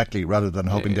directly rather than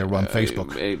hoping they're on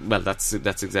Facebook. Well, that's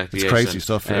exactly it. It's crazy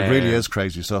stuff. It really is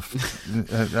crazy stuff.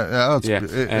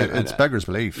 It's beggars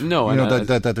belief.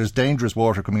 That there's dangerous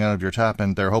water coming out of your tap,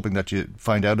 and they're hoping that you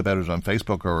find out about it on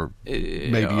Facebook, or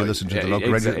maybe you listen to the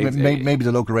local radio. Maybe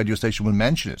the local radio station will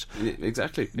mention it.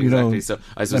 Exactly. So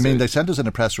I mean, they sent us in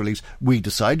a press release. We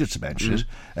decided to mention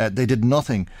it. They did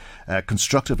nothing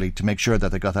constructively to make sure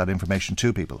that they got that information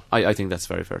to people. I think that's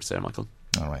very fair to say, Michael.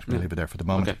 All right, we'll leave it there for the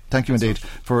moment. Okay. Thank you indeed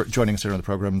for joining us here on the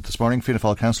programme this morning. Fianna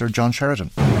Fáil Councillor John Sheridan.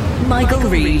 Michael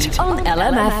Reid on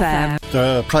LMFM.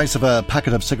 The price of a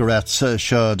packet of cigarettes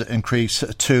should increase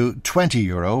to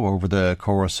 €20 over the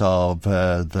course of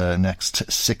the next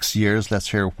 6 years. Let's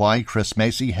hear why. Chris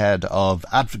Macy, Head of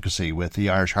Advocacy with the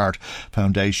Irish Heart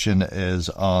Foundation, is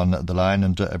on the line.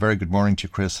 And a very good morning to you,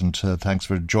 Chris, and thanks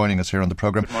for joining us here on the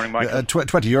programme. Good morning, Michael.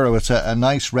 €20, it's a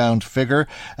nice round figure.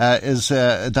 Is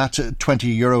that €20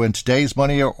 in today's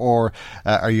money, or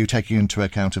are you taking into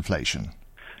account inflation?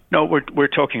 No, we're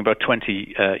talking about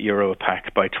 €20 a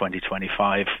pack by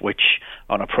 2025, which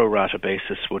on a pro rata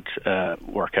basis would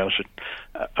work out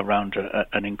around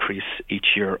an increase each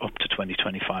year up to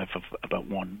 2025 of about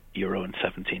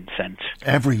 €1.17.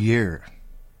 Every year?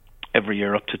 every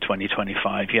year up to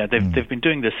 2025. Yeah, they've been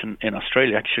doing this in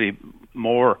Australia actually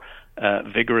more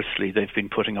vigorously. They've been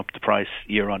putting up the price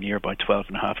year on year by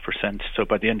 12.5%. So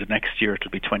by the end of next year,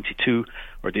 it'll be 22,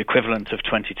 or the equivalent of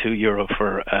 €22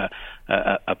 for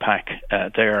a pack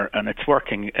there, and it's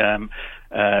working.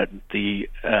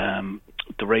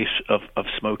 The rate of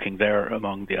smoking there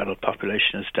among the adult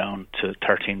population is down to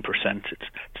 13%. It's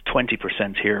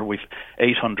 20% here. We've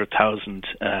 800,000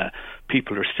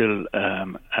 people are still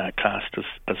classed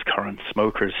as current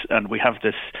smokers, and we have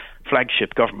this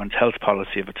flagship government health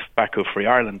policy of a tobacco-free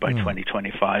Ireland by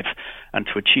 2025, and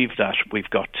to achieve that we've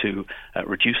got to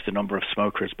reduce the number of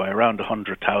smokers by around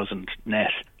 100,000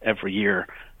 net every year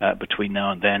between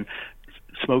now and then.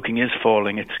 Smoking is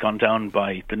falling. It's gone down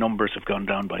by, the numbers have gone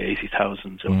down by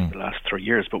 80,000 over the last 3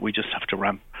 years, but we just have to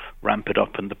ramp it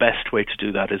up, and the best way to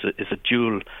do that is a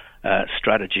dual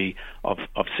strategy of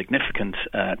significant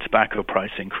tobacco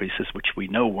price increases, which we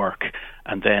know work,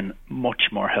 and then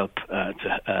much more help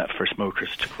for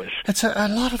smokers to quit. It's a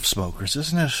lot of smokers,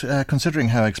 isn't it? Considering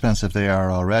how expensive they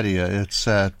are already. It's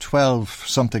 12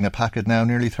 something a packet now,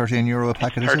 nearly €13 a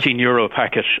packet. €13 a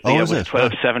packet. Oh, yeah, is it?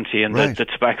 $12.70, and the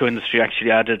tobacco industry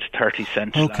actually added 30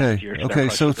 cents last year. Okay,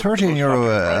 so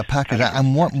 €13 a packet,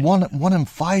 and one in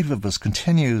five of us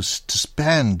continues to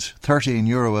spend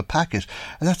 €13 a packet.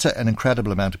 And that's an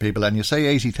incredible amount of people. And you say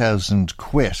 80,000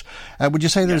 quit. Would you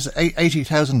say there's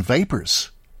 80,000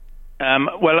 vapors?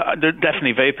 Well,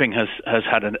 definitely vaping has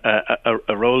had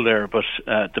a role there, but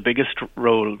the biggest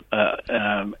role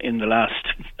in the last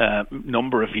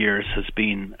number of years has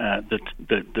been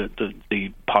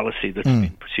the policy that's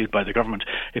been pursued by the government.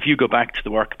 If you go back to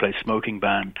the workplace smoking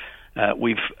ban,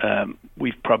 we've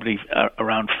probably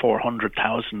around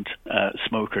 400,000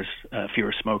 smokers,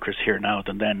 fewer smokers here now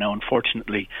than then. Now,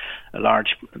 unfortunately, a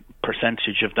large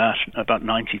percentage of that, about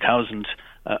 90,000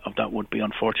 of that, would be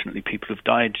unfortunately people who've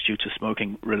died due to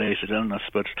smoking-related illness.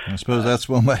 But I suppose that's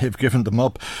one way of giving them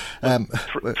up.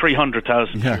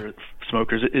 300,000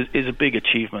 smokers is a big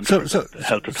achievement for the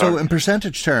health authority. So in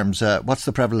percentage terms, what's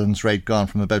the prevalence rate gone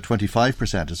from about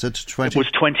 25%? Is it 20? It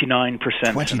was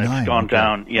 29%, and it's gone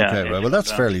down. Yeah. Okay, well,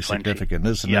 that's fairly significant,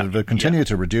 isn't it? It will continue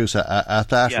to reduce at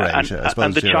that rate. I suppose,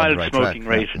 and the child smoking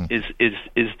rate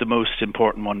is the most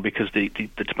important one, because the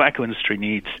tobacco industry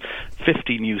needs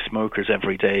 50 new smokers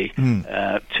every day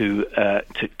to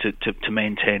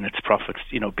maintain its profits.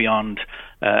 Beyond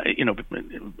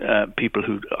people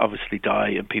who obviously die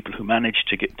and people who manage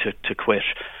to get to quit,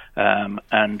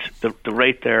 and the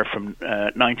rate there from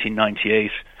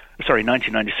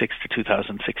 1996 to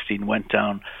 2016 went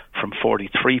down from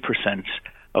 43%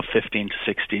 of 15 to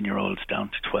 16-year-olds down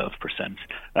to 12%.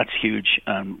 That's huge,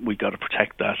 and we got to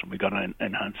protect that, and we got to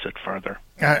enhance it further.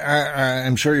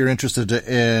 I'm sure you're interested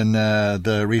in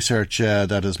the research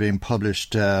that is being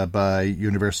published by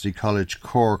University College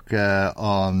Cork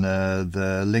on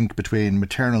the link between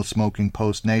maternal smoking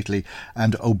postnatally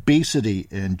and obesity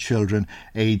in children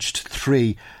aged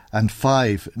 3 and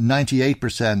 5.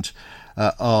 98%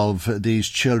 of these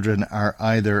children are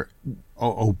either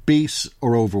obese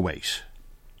or overweight.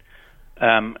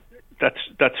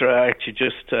 That's right. I actually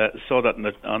just saw that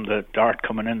on the DART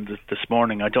coming in this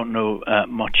morning. I don't know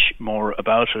much more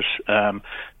about it.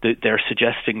 They're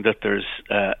suggesting that there's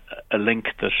a link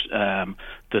that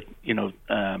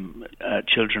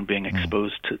children being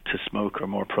exposed to smoke are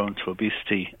more prone to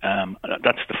obesity.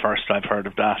 That's the first I've heard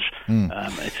of that.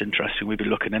 It's interesting. We'll be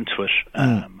looking into it.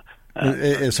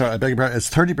 Sorry, I beg your pardon. It's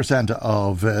 30%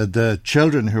 of the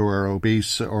children who are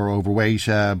obese or overweight,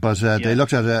 but they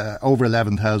looked at over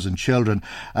 11,000 children,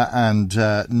 and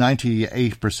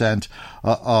 98%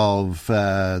 of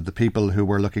the people who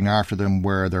were looking after them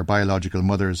were their biological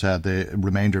mothers, the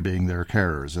remainder being their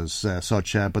carers as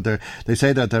such. But they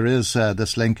say that there is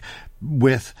this link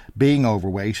with being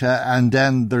overweight, and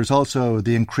then there's also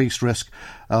the increased risk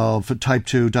of type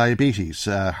 2 diabetes,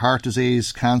 heart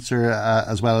disease, cancer,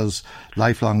 as well as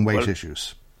lifelong weight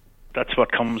issues. That's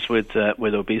what comes with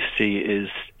obesity. Is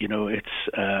it's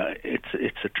a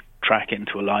track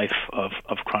into a life of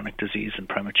chronic disease and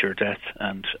premature death,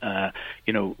 and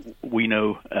we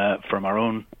know from our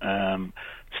own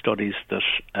studies that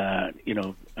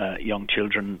young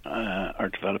children are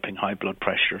developing high blood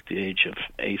pressure at the age of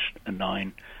 8 and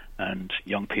 9, and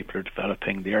young people are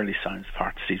developing the early signs of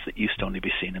heart disease that used to only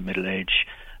be seen in middle age.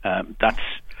 That's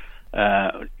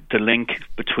the link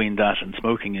between that and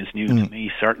smoking is new to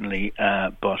me, certainly,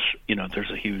 but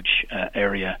there's a huge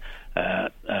area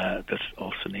that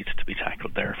also needs to be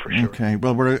tackled there for sure. Okay,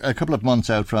 well, we're a couple of months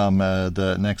out from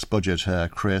the next budget,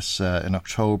 Chris, in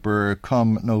October.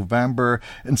 Come November,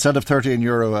 instead of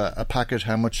 €13 a packet,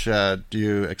 how much do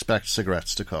you expect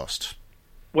cigarettes to cost?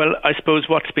 Well, I suppose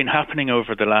what's been happening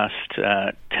over the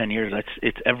last 10 years,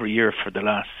 it's every year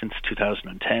since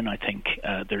 2010, I think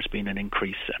there's been an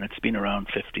increase, and it's been around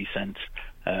 50 cents,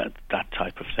 that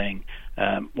type of thing.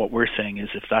 What we're saying is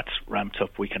if that's ramped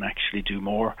up, we can actually do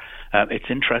more. It's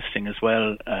interesting as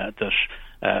well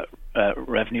that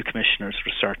Revenue Commissioner's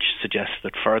research suggests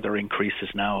that further increases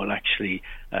now will actually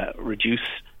reduce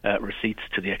receipts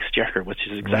to the Exchequer, which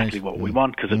is exactly what we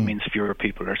want, because it means fewer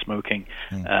people are smoking.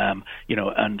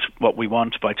 And what we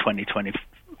want by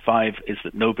 2025 is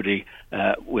that nobody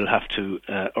will have to,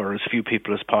 or as few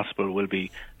people as possible will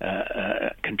be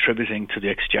contributing to the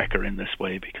Exchequer in this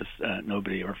way, because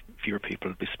nobody or fewer people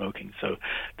will be smoking. So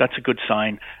that's a good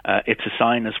sign. It's a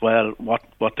sign as well,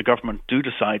 what the government do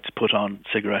decide to put on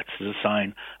cigarettes is a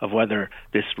sign of whether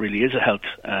this really is a health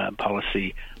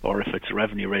policy or if it's a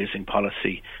revenue-raising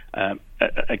policy.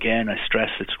 Again, I stress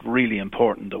it's really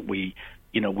important that we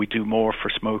do more for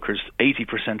smokers.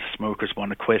 80% of smokers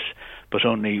want to quit, but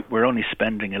we're only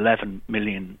spending €11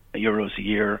 million a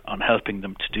year on helping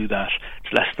them to do that.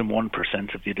 It's less than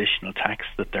 1% of the additional tax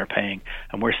that they're paying,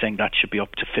 and we're saying that should be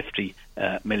up to 50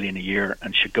 million a year,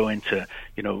 and should go into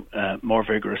more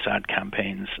vigorous ad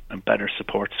campaigns and better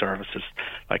support services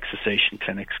like cessation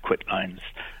clinics, quit lines,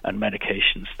 and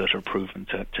medications that are proven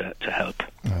to help.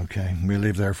 Okay, we'll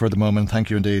leave there for the moment. Thank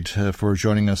you indeed for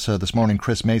joining us this morning.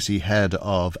 Chris Macy, Head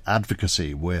of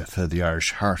Advocacy with the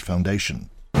Irish Heart Foundation.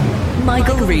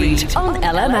 Michael Reid on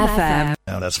LMFM.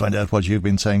 Now let's find out what you've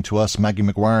been saying to us. Maggie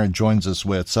McGuire joins us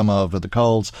with some of the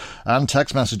calls and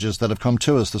text messages that have come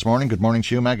to us this morning. Good morning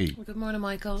to you, Maggie. Good morning,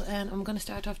 Michael. I'm going to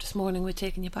start off this morning with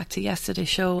taking you back to yesterday's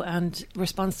show and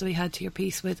response that we had to your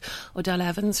piece with Odell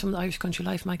Evans from the Irish Country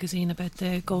Life magazine about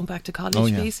the going back to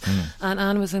college piece. And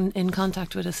Anne was in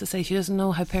contact with us to say she doesn't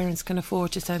know how parents can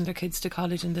afford to send their kids to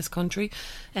college in this country.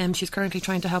 She's currently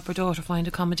trying to help her daughter find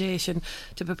accommodation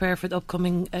to prepare for the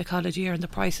upcoming college year, and the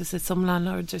prices that some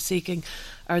landlords are seeking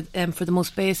are for the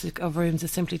most basic of rooms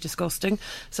is simply disgusting.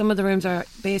 Some of the rooms are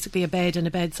basically a bed and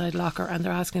a bedside locker, and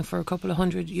they're asking for a couple of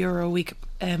 €100 a week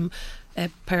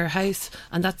per house,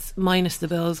 and that's minus the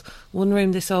bills. One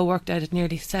room they saw worked out at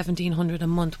nearly $1,700 a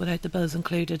month without the bills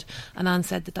included, and Anne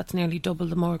said that that's nearly double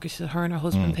the mortgage that her and her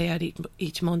husband pay out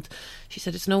each month. She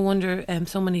said it's no wonder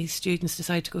so many students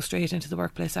decide to go straight into the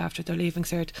workplace after their leaving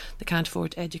cert. They can't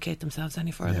afford to educate themselves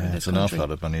any further in this it's an country. awful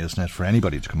lot of money, isn't it, for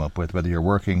anybody to come up with, whether you're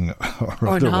working or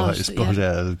otherwise, not,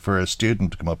 but for a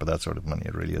student to come up with that sort of money,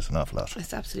 it really is an awful lot.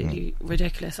 It's absolutely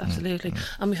ridiculous, absolutely.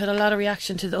 And we've had a lot of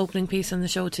reaction to the opening piece on the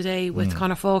show today with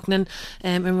Conor Faulkner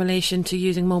in relation to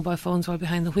using mobile phones while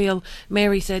behind the wheel.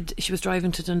 Mary said she was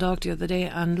driving to Dundalk the other day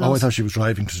and I thought she was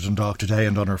driving to Dundalk today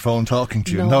and on her phone talking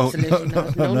to you. No,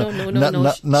 absolutely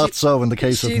not. Not so in the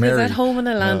case of Mary. She was at home on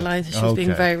a landline. She was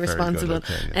being very responsible.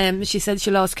 She said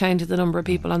she lost count of the number of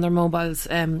people on their mobiles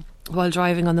while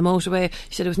driving on the motorway.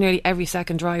 She said it was nearly every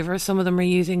second driver. Some of them were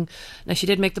using, now she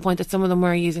did make the point that some of them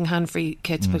were using hand-free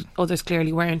kits, but others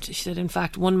clearly weren't. She said in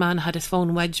fact one man had his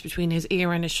phone wedged between his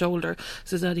ear and his shoulder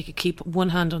so that he could keep one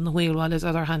hand on the wheel while his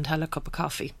other hand held a cup of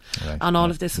coffee. And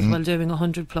all of this was while doing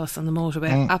 100 plus on the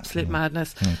motorway. Absolute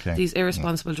madness. These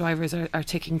irresponsible drivers are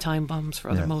ticking time bombs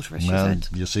for other motorists, she said.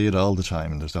 You see it all the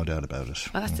time and there's no doubt about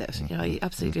it. Well, that's it. You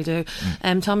absolutely do.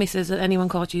 Tommy says that anyone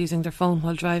caught using their phone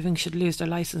while driving should lose their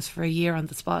licence for a year on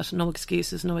the spot. No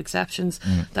excuses, no exceptions.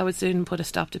 That would soon put a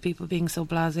stop to people being so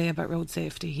blasé about road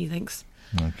safety, he thinks.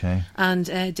 Okay. And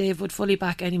Dave would fully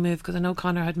back any move, because I know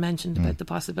Conor had mentioned about the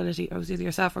possibility, or it was either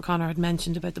yourself or Conor had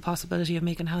mentioned about the possibility of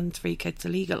making hands-free kits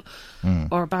illegal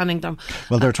or banning them.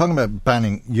 Well, they're talking about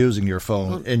banning using your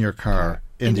phone in your car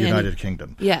in the United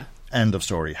Kingdom. Yeah. End of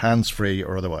story. Hands-free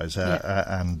or otherwise.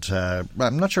 And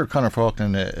I'm not sure Conor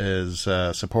Faulkner is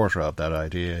a supporter of that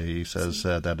idea. He says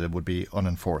that it would be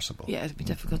unenforceable. Yeah, it'd be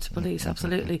difficult to police,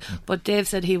 absolutely. But Dave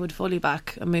said he would fully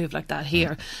back a move like that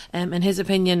here. In his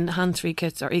opinion, hands-free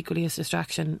kits are equally as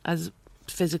distraction as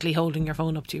physically holding your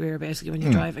phone up to your ear basically when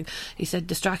you're driving. He said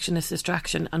distraction is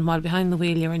distraction, and while behind the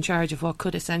wheel you're in charge of what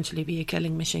could essentially be a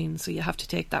killing machine, so you have to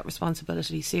take that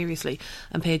responsibility seriously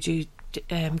and pay due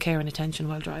care and attention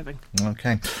while driving.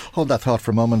 Okay, hold that thought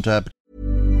for a moment.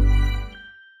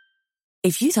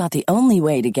 If you thought the only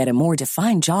way to get a more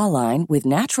defined jawline with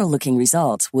natural-looking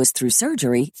results was through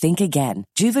surgery, think again.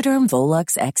 Juvederm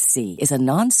Volux XC is a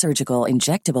non-surgical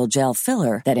injectable gel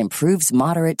filler that improves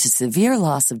moderate to severe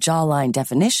loss of jawline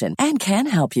definition and can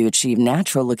help you achieve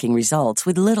natural-looking results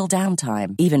with little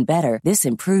downtime. Even better, this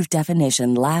improved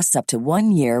definition lasts up to 1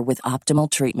 year with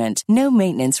optimal treatment. No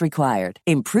maintenance required.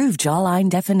 Improve jawline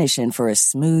definition for a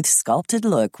smooth, sculpted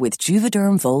look with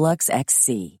Juvederm Volux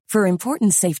XC. For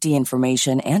important safety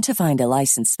information and to find a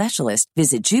licensed specialist,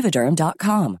 visit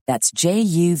Juvederm.com. That's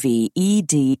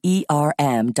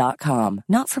JUVEDERM.com.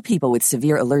 Not for people with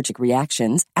severe allergic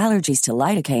reactions, allergies to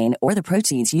lidocaine, or the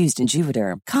proteins used in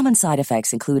Juvederm. Common side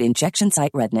effects include injection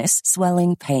site redness,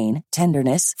 swelling, pain,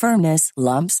 tenderness, firmness,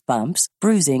 lumps, bumps,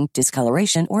 bruising,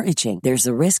 discoloration, or itching. There's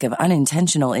a risk of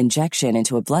unintentional injection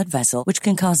into a blood vessel, which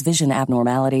can cause vision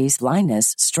abnormalities,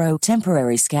 blindness, stroke,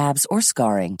 temporary scabs, or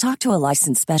scarring. Talk to a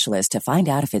licensed specialist to find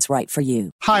out if it's right for you.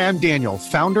 Hi, I'm Daniel,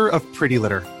 founder of Pretty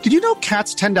Litter. Did you know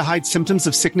cats tend to hide symptoms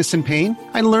of sickness and pain?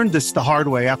 I learned this the hard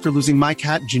way after losing my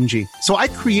cat, Gingy. So I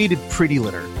created Pretty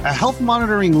Litter, a health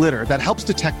monitoring litter that helps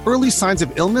detect early signs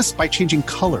of illness by changing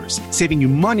colors, saving you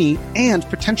money and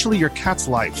potentially your cat's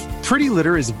life. Pretty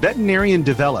Litter is veterinarian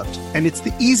developed, and it's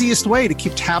the easiest way to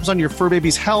keep tabs on your fur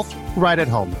baby's health right at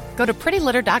home. Go to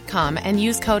prettylitter.com and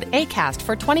use code ACAST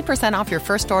for 20% off your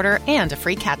first order and a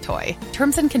free cat toy.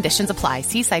 Terms and conditions apply.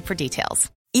 See site for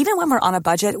details. Even when we're on a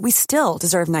budget, we still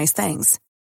deserve nice things.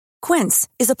 Quince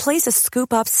is a place to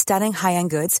scoop up stunning high-end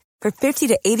goods for 50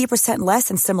 to 80% less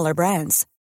than similar brands.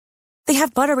 They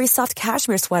have buttery soft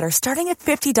cashmere sweaters starting at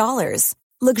 $50,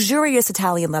 luxurious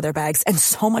Italian leather bags, and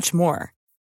so much more.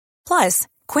 Plus,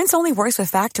 Quince only works with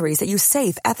factories that use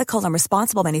safe, ethical, and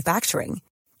responsible manufacturing.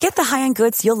 Get the high-end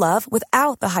goods you'll love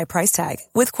without the high price tag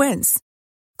with Quince.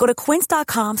 Go to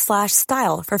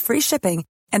quince.com/style for free shipping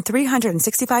and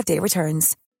 365-day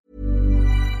returns.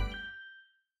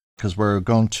 Because we're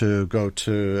going to go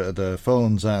to the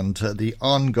phones and the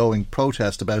ongoing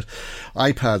protest about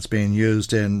iPads being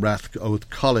used in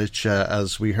Rathcote College.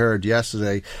 As we heard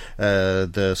yesterday,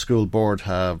 the school board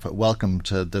have welcomed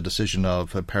the decision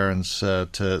of parents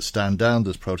to stand down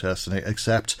this protest and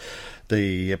accept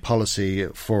the policy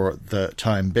for the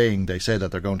time being. They say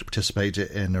that they're going to participate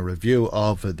in a review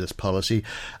of this policy.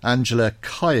 Angela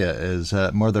Kaya is a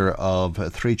mother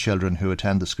of 3 children who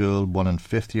attend the school, one in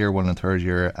 5th year, one in 3rd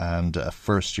year and a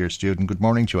first year student. Good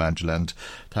morning to you, Angela, and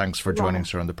thanks for joining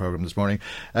us on the programme this morning.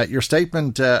 Your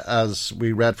statement, as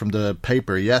we read from the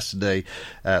paper yesterday,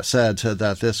 said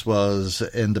that this was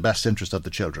in the best interest of the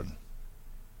children.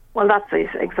 Well, that's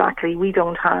it, exactly. We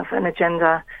don't have an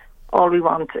agenda. All we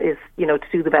want is, to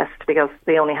do the best, because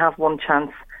they only have one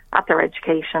chance at their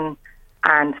education,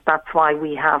 and that's why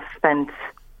we have spent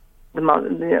the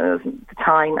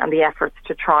time and the efforts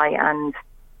to try and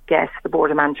get the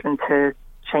Board of Management to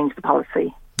change the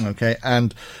policy. Okay,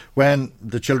 and when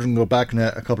the children go back in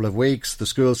a couple of weeks, the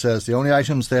school says the only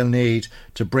items they'll need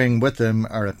to bring with them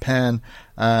are a pen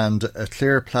and a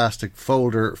clear plastic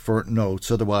folder for notes,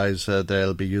 otherwise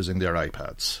they'll be using their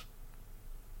iPads.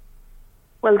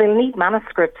 Well, they'll need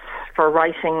manuscripts for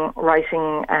writing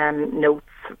notes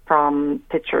from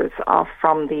pictures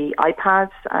from the iPad.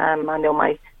 I know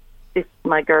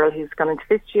my girl who's gone into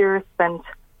 5th year spent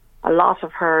a lot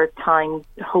of her time,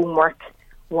 homework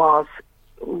was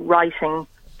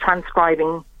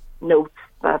transcribing notes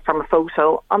from a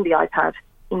photo on the iPad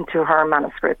into her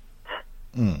manuscript.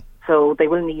 So they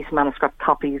will need manuscript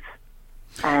copies.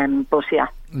 But yeah.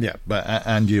 Yeah,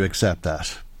 and you accept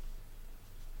that?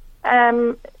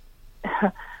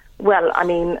 Well, I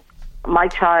mean, my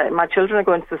children are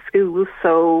going to the school,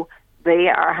 so they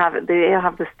have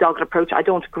this dogged approach. I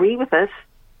don't agree with it,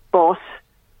 but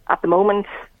at the moment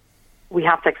we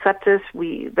have to accept it.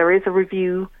 There is a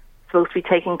review supposed to be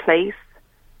taking place,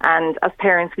 and as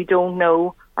parents we don't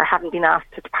know or haven't been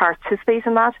asked to participate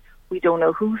in that. We don't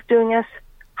know who's doing it,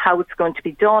 how it's going to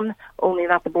be done, only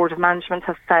that the Board of Management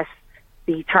has set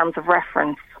the terms of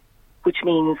reference, which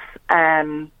means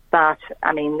the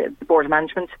Board of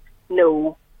Management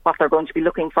know what they're going to be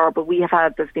looking for, but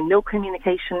there's been no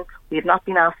communication. We have not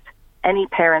been asked, any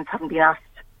parents haven't been asked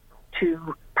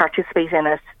to participate in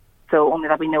it, so only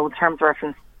that we know the terms of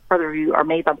reference for the review are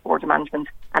made by the Board of Management,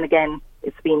 and again,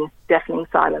 it's been deafening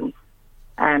silence.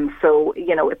 So,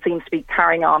 it seems to be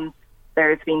carrying on.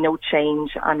 There's been no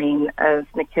change. I mean, as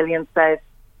Nick Killian said,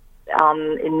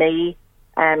 in May,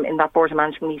 in that Board of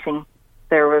Management meeting,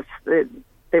 there was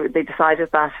they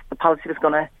decided that the policy was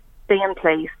going to stay in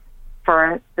place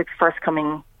for the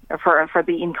for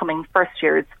the incoming first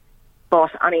years.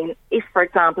 But I mean, if, for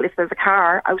example, if there's a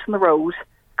car out on the road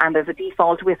and there's a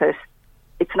default with it,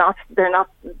 they're not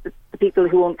the people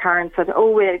who own cars and said,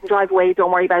 oh, we can drive away,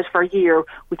 don't worry about it for a year.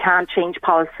 We can't change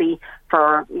policy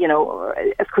for,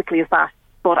 as quickly as that.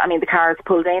 But, I mean, the car is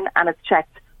pulled in and it's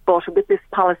checked. But with this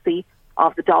policy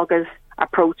of the dogged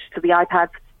approach to the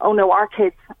iPads, oh no, our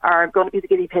kids are going to be the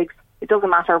guinea pigs. It doesn't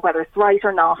matter whether it's right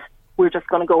or not. We're just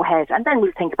going to go ahead. And then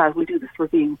we'll think about it. We'll do this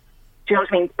review. Do you know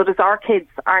what I mean? But as our kids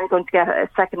aren't going to get a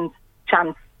second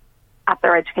chance at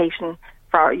their education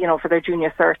for their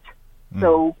junior cert.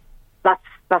 So that's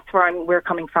where we're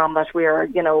coming from, that we're,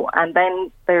 and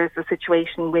then there's a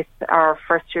situation with our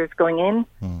first years going in.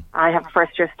 I have a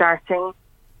first year starting,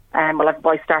 I have a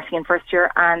boy starting in first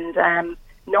year, and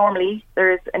normally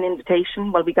there is an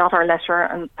invitation. Well, we got our letter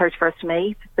on 31st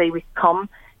May to say we come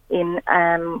in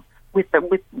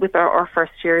with our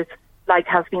first years, like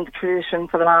has been the tradition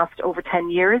for the last over 10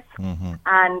 years.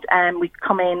 And we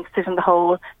come in, sit in the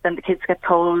hall, then the kids get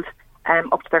told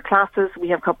up to their classes, we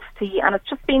have cups of tea, and it's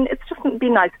just been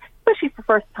nice, especially for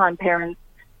first-time parents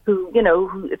who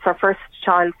it's our first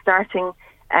child starting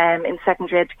in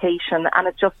secondary education, and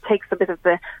it just takes a bit of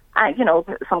the,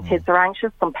 some kids are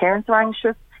anxious, some parents are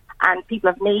anxious, and people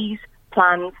have made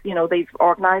plans, they've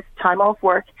organised time off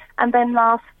work, and then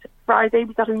last Friday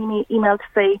we got an email to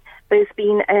say there's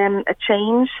been a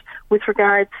change with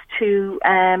regards to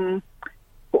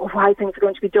why things are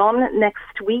going to be done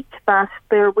next week, that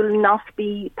there will not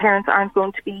be, parents aren't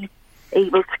going to be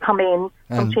able to come in,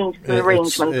 some changes in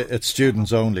arrangements. It's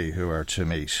students only who are to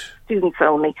meet. Students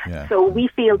only. Yeah. So we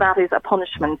feel that is a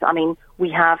punishment. I mean,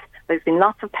 there's been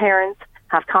lots of parents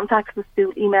have contacted the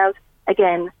school, emailed,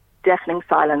 again, deafening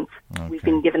silence. Okay. We've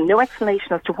been given no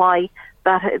explanation as to why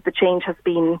the change has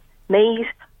been made,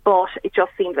 but it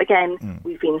just seems, again,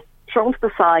 we've been thrown to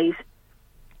the side.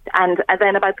 And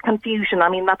then about the confusion, I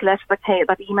mean, that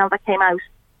email that came out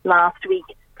last week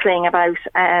saying about,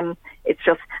 it's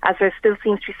just, as there still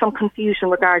seems to be some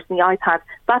confusion regarding the iPad,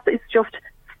 that is just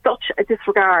such a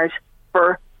disregard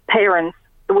for parents,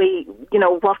 the way,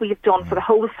 what we've done for the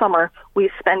whole summer.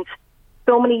 We've spent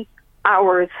so many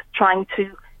hours trying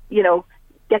to,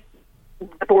 get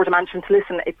the Board of Management to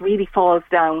listen. It really falls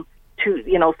down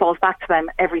to, falls back to them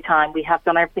every time. We have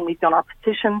done everything. We've done our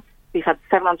petition. We've had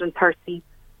 730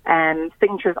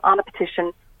 signatures on a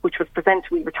petition, which was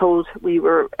presented. We were told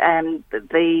the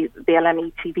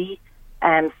LME TV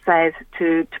said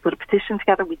to put a petition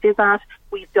together. We did that.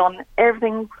 We've done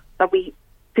everything that we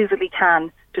physically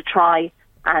can to try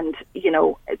and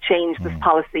change this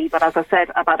policy. But as I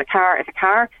said about a car,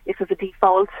 if it's a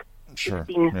default, sure, it's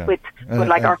been with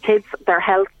our kids, their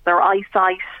health, their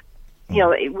eyesight.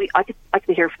 I could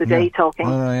be here for the day talking.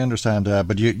 Well, I understand,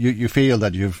 but you feel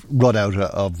that you've run out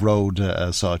of road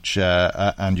as such,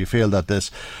 and you feel that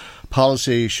this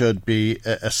policy should be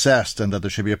assessed, and that there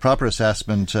should be a proper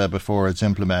assessment before it's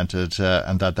implemented,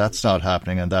 and that's not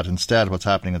happening, and that instead what's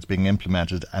happening is being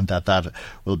implemented, and that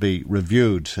will be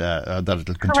reviewed, that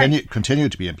it'll continue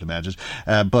to be implemented.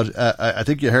 But I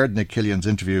think you heard Nick Killian's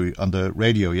interview on the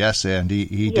radio yesterday, and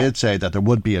he did say that there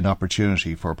would be an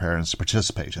opportunity for parents to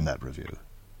participate in that review.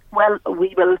 Well,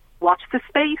 we will watch the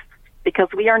space, because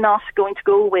we are not going to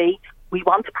go away. We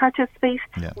want to participate.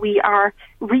 Yeah. We are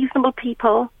reasonable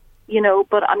people.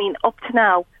 But I mean, up to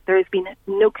now, there has been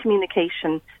no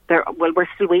communication. We're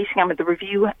still waiting. I mean, the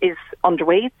review is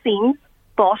underway, it seems.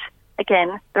 But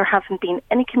again, there hasn't been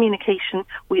any communication.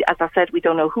 As I said, we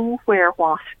don't know who, where,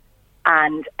 what,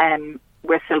 and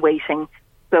we're still waiting.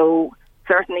 So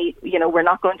certainly, we're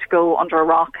not going to go under a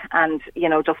rock, and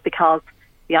just because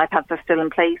the iPads are still in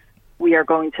place, we are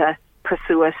going to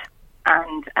pursue it.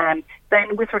 And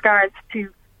then, with regards to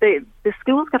the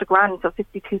school's got a grant of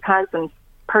 52,000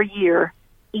 per year,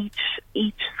 each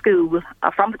school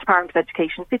from the Department of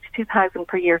Education, 52,000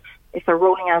 per year if they're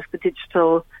rolling out the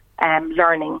digital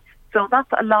learning. So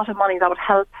that's a lot of money that would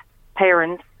help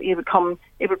parents. It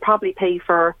would probably pay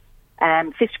for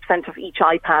 50% of each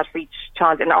iPad for each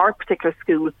child in our particular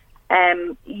school.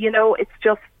 It's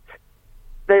just,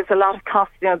 there's a lot of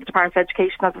cost. The Department of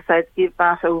Education, as I said, give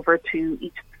that over to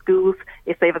each schools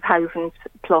if they have 1,000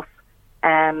 plus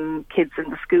kids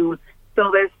in the school. So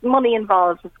there's money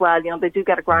involved as well. They do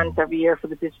get a grant every year for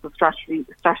the digital strategy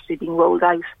being rolled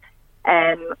out.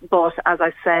 But as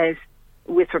I said,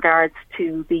 with regards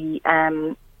to the,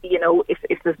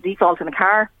 if there's default in a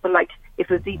car, but if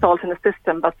there's default in a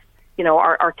system, that's,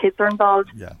 our kids are involved.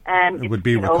 Yeah, it would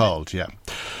be recalled. Yeah.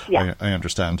 I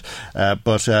understand.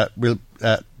 But we'll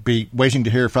be waiting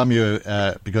to hear from you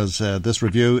because this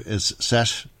review is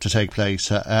set to take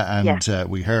place, and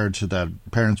we heard that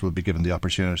parents will be given the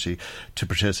opportunity to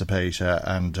participate,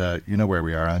 and you know where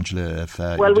we are, Angela. If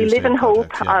we live in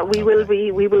hope.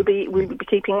 We'll be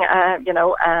keeping, a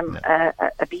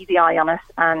beady eye on us,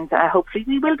 and hopefully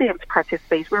we will be able to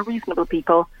participate. We're reasonable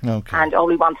people, and all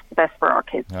we want is the best for our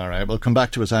kids. All right, well, come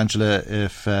back to us, Angela,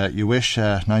 if you wish.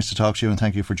 Nice to talk to you, and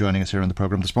thank you for joining us here on the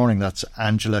programme this morning. That's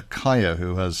Angela Kaya,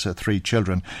 who has 3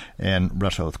 children in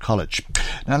Ratoath College.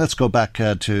 Now let's go back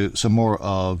to some more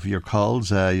of your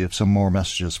calls. You have some more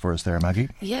messages for us there, Maggie.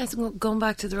 Yes, going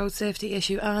back to the road safety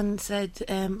issue, Anne said,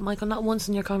 Michael, not once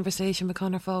in your conversation with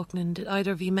Conor Faulkner did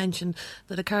either of you mention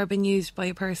that a car being used by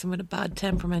a person with a bad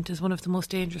temperament is one of the most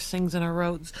dangerous things on our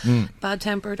roads.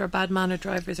 Bad-tempered or bad-mannered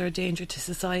drivers are a danger to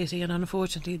society, and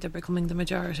unfortunately they're becoming the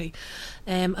majority.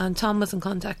 And Tom was in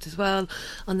contact as well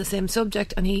on the same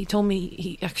subject, and he told me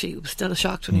he actually was still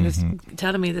shocked when he was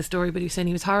telling me the story, but he was saying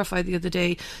he was horrified the other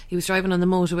day. He was driving on the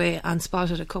motorway and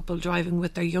spotted a couple driving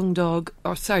with their young dog,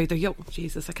 their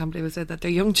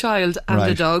young child and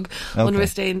a dog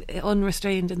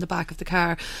unrestrained in the back of the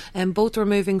car. Both were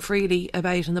moving freely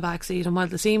about in the back seat, and while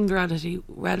they seemed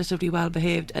relatively well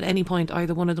behaved, at any point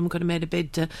either one of them could have made a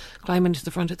bid to climb into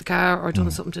the front of the car or done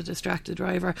something to distract the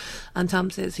driver. And Tom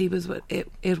says it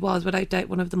was without doubt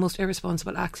one of the most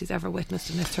irresponsible acts he's ever witnessed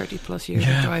in his 30 plus years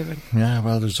of driving. Yeah,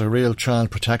 well, there's a real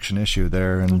child protection issue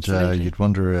there, and you'd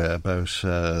wonder about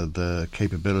the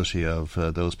capability of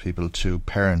those people to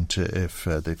parent if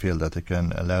they feel that they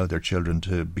can allow their children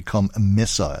to become a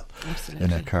missile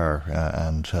in a car,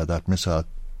 and that missile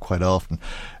quite often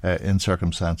in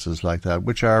circumstances like that,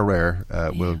 which are rare,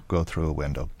 will go through a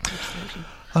window. Absolutely.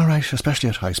 All right, especially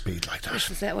at high speed like that. This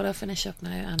is it. Well, I'll finish up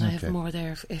now, and I have more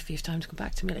there if you have time to come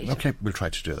back to me later. Okay, we'll try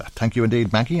to do that. Thank you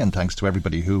indeed, Maggie, and thanks to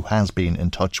everybody who has been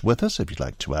in touch with us. If you'd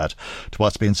like to add to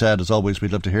what's been said, as always,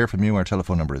 we'd love to hear from you. Our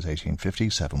telephone number is 1850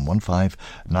 715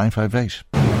 958.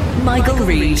 Michael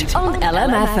Reid on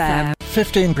LMFM.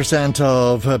 15%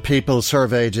 of people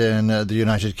surveyed in the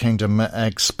United Kingdom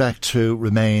expect to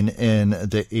remain in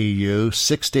the EU.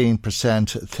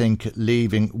 16% think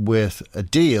leaving with a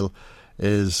deal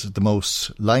is the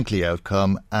most likely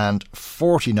outcome, and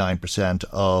 49%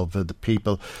 of the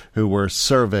people who were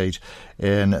surveyed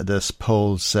in this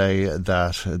poll say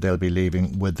that they'll be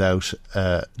leaving without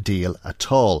a deal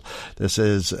at all. This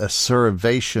is a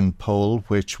Survation poll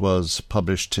which was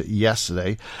published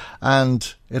yesterday,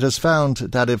 and it has found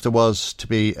that if there was to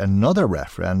be another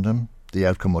referendum, the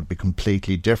outcome would be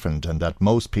completely different, and that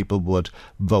most people would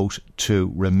vote to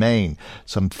remain.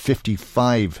 Some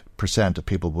 55% of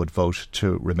people would vote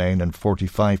to remain, and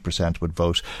 45% would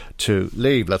vote to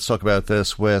leave. Let's talk about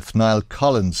this with Niall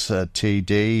Collins,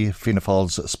 TD, Fianna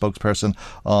Fáil's spokesperson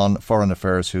on foreign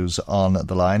affairs, who's on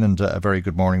the line. And a very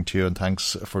good morning to you, and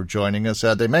thanks for joining us.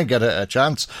 They may get a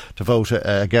chance to vote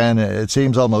again. It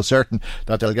seems almost certain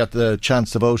that they'll get the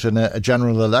chance to vote in a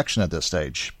general election at this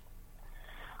stage.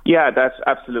 Yeah, that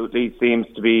absolutely seems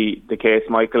to be the case,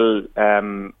 Michael.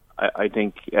 I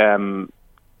think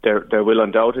there will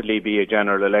undoubtedly be a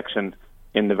general election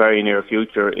in the very near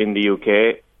future in the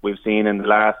UK. We've seen in the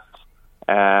last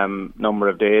number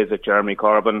of days that Jeremy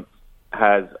Corbyn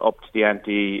has upped the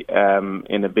ante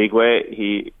in a big way.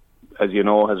 He, as you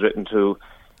know, has written to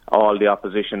all the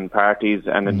opposition parties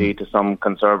and indeed to some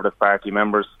Conservative Party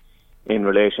members in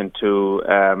relation to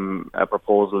a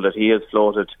proposal that he has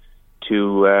floated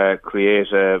to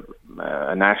create a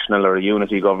national or a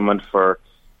unity government for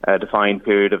a defined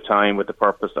period of time, with the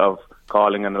purpose of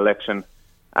calling an election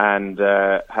and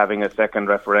having a second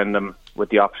referendum with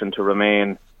the option to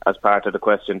remain as part of the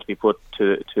question to be put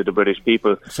to the British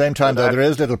people. Same time, though, there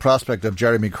is little prospect of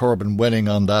Jeremy Corbyn winning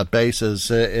on that basis.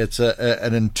 It's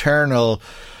an internal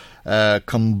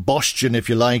combustion, if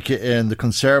you like, in the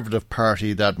Conservative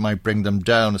Party that might bring them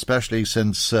down, especially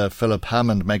since Philip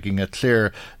Hammond making it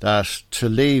clear that to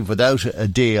leave without a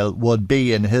deal would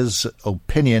be, in his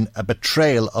opinion, a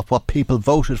betrayal of what people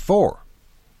voted for.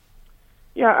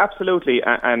 Yeah, absolutely.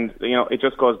 And you know, it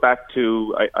just goes back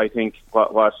to, I think,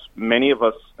 what many of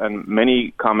us and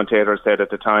many commentators said at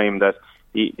the time, that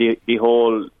the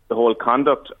whole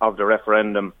conduct of the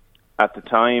referendum at the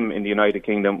time in the United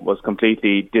Kingdom was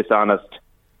completely dishonest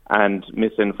and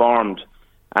misinformed.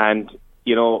 And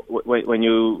you know, when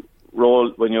you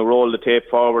roll the tape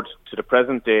forward to the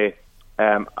present day,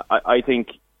 I think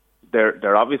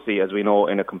they're obviously, as we know,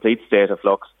 in a complete state of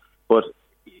flux. But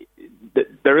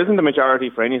there isn't a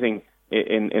majority for anything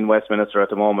in Westminster at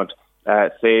the moment,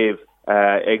 save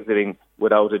exiting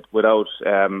without a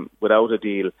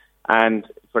deal. And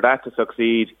for that to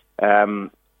succeed,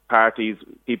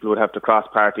 people would have to cross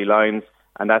party lines,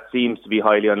 and that seems to be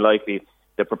highly unlikely.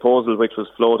 The proposal, which was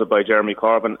floated by Jeremy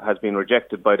Corbyn, has been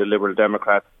rejected by the Liberal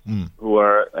Democrats, who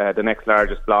are the next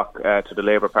largest bloc to the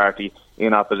Labour Party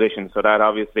in opposition. So that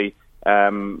obviously,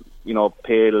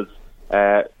 pales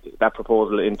that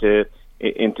proposal into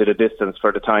the distance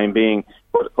for the time being.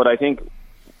 But I think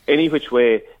any which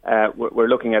way, we're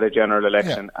looking at a general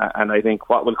election, and I think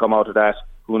what will come out of that,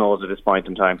 who knows at this point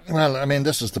in time. Well, I mean,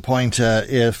 this is the point.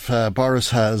 If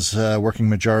Boris has a working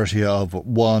majority of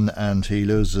one and he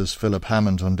loses Philip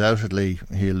Hammond, undoubtedly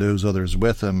he'll lose others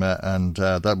with him, and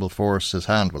that will force his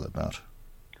hand, will it not?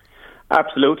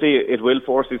 Absolutely, it will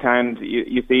force his hand.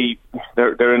 You see,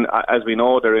 they're in, as we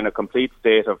know, they're in a complete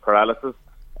state of paralysis.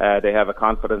 They have a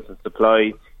confidence in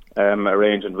supply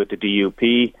arrangement with the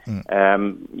DUP,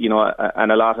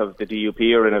 and a lot of the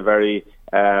DUP are in a very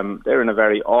they're in a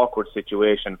very awkward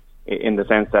situation in the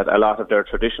sense that a lot of their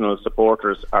traditional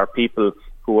supporters are people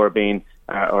who are being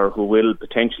or who will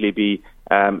potentially be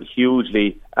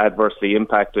hugely adversely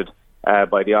impacted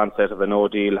by the onset of a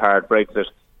no-deal hard Brexit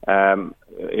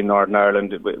in Northern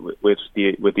Ireland, with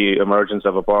the emergence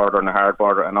of a border and a hard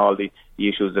border, and all the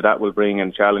issues that will bring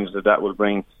and challenges that will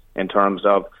bring in terms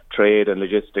of trade and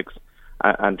logistics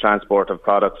and transport of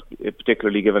products,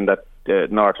 particularly given that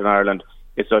Northern Ireland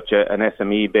is such an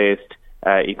SME-based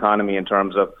economy in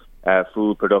terms of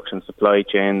food production, supply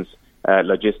chains,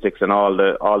 logistics, and all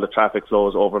the traffic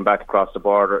flows over and back across the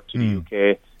border to the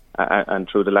UK and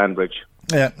through the land bridge.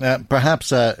 Yeah,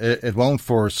 perhaps it won't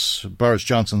force Boris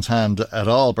Johnson's hand at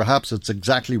all. Perhaps it's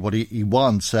exactly what he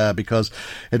wants, because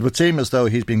it would seem as though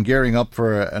he's been gearing up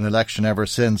for an election ever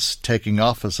since taking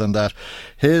office, and that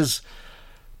his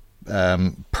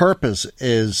purpose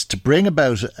is to bring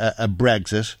about a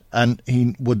Brexit, and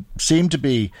he would seem to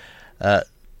be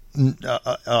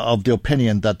of the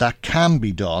opinion that can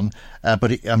be done,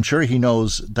 but I'm sure he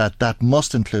knows that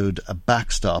must include a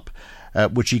backstop,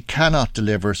 which he cannot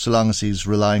deliver so long as he's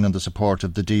relying on the support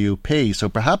of the DUP. So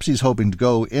perhaps he's hoping to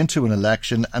go into an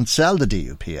election and sell the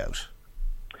DUP out.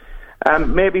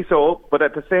 Maybe so, but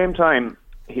at the same time,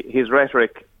 his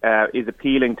rhetoric is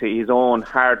appealing to his own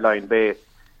hardline base.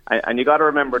 And you got to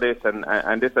remember this, and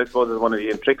this, I suppose, is one of the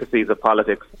intricacies of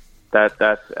politics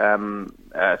that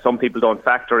some people don't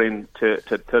factor into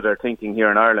their thinking here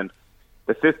in Ireland.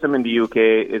 The system in the UK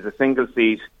is a single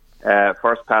seat,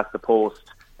 first past the post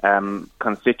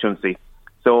constituency.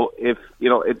 So if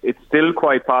it's still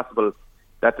quite possible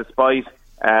that despite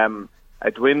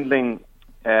a dwindling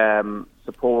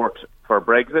support for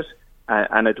Brexit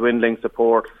and a dwindling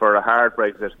support for a hard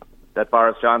Brexit, that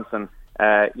Boris Johnson,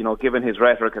 given his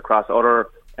rhetoric across other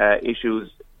issues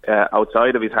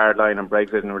outside of his hard line on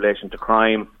Brexit in relation to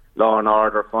crime, law and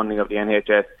order, funding of the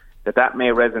NHS, that may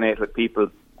resonate with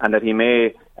people, and that he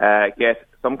may get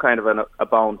some kind of a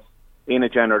bounce in a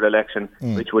general election,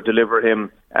 which would deliver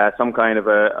him some kind of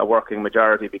a working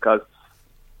majority, because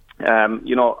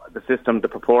the system, the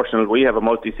proportional, we have a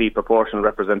multi-seat proportional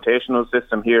representational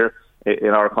system here in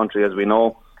our country, as we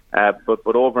know,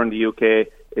 but over in the UK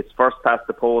it's first past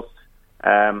the post.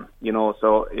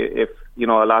 So if a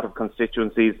lot of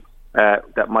constituencies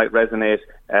that might resonate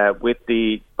with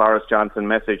the Boris Johnson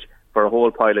message for a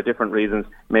whole pile of different reasons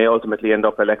may ultimately end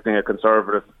up electing a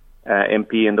Conservative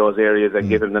MP in those areas and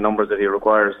give him the numbers that he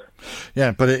requires.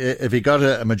 Yeah, but if he got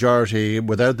a majority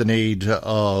without the need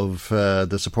of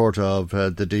the support of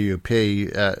the DUP,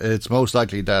 it's most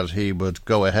likely that he would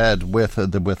go ahead with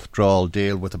the withdrawal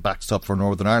deal with a backstop for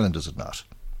Northern Ireland, is it not?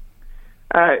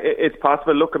 It's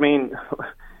possible. Look, I mean,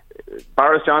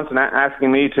 Boris Johnson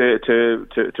asking me to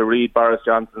read Boris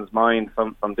Johnson's mind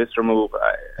from this remove,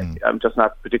 I'm just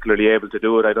not particularly able to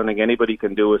do it. I don't think anybody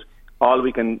can do it. All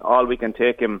we can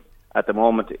take him at the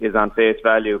moment is on face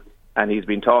value, and he's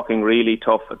been talking really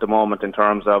tough at the moment in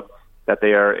terms of that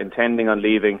they are intending on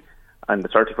leaving on the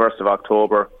 31st of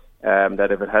October,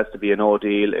 that if it has to be a no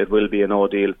deal, it will be a no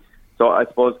deal. So I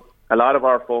suppose a lot of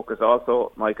our focus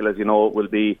also, Michael, as you know, will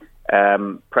be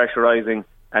pressurising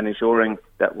and ensuring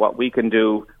that what we can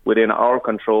do within our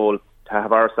control to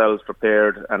have ourselves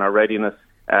prepared and our readiness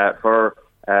for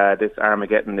this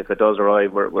Armageddon, if it does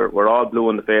arrive. We're all blue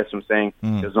in the face from saying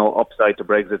there's no upside to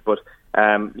Brexit, but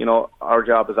our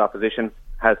job as opposition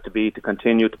has to be to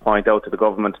continue to point out to the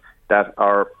government that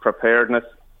our preparedness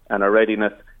and our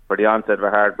readiness for the onset of a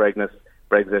hard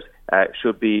Brexit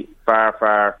should be far,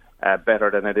 far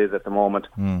better than it is at the moment.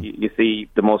 You see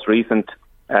the most recent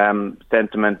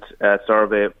sentiment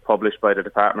survey published by the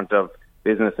Department of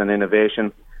Business and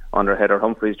Innovation under Heather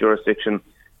Humphrey's jurisdiction,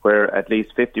 where at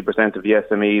least 50% of the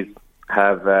SMEs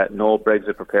have no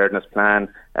Brexit preparedness plan.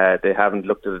 They haven't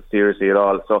looked at it seriously at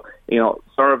all. So,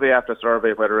 survey after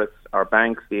survey, whether it's our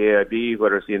banks, the AIB,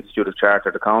 whether it's the Institute of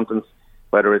Chartered Accountants,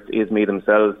 whether it's ISME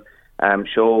themselves,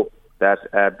 show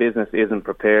that business isn't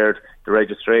prepared. The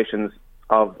registrations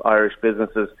of Irish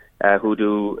businesses who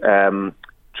do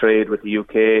trade with the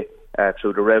UK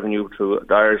through the revenue, through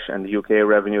the Irish and the UK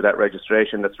revenue, that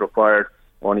registration that's required.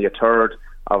 Only a third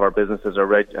of our businesses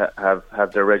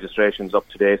have their registrations up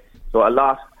to date. So a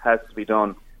lot has to be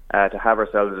done to have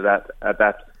ourselves at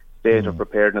that state of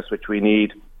preparedness which we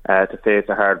need to face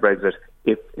a hard Brexit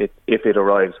if it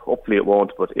arrives. Hopefully it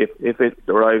won't, but if it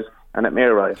arrives, and it may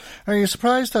arrive. Are you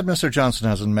surprised that Mr Johnson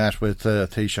hasn't met with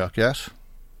Taoiseach yet?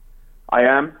 I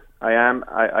am.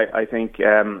 I think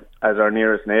as our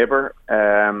nearest neighbour,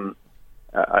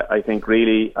 I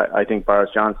think Boris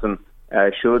Johnson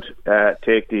should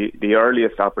take the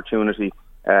earliest opportunity.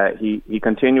 He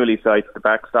continually cites the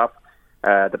backstop.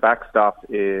 The backstop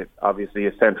is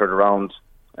centred around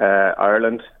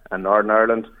Ireland and Northern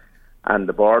Ireland and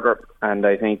the border. And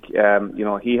I think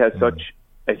he has such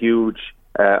a huge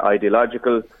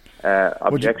ideological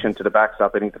objection to the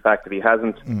backstop. I think the fact that he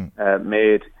hasn't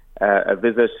made a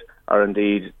visit, or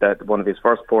indeed that one of his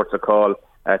first ports of call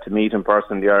to meet in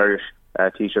person the Irish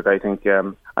Taoiseach, I think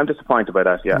I'm disappointed by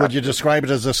that. Yeah. Would you describe it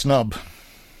as a snub?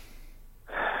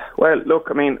 Well, look,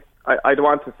 I mean, I don't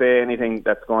want to say anything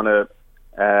that's going to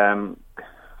have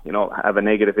a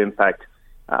negative impact.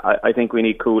 I think we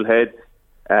need cool heads.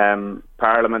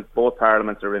 Both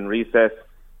parliaments are in recess.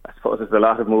 I suppose there's a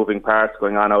lot of moving parts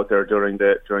going on out there during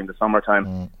the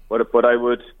summertime. But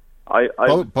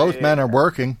both men are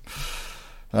working.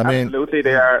 Absolutely,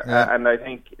 they are. And I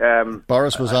think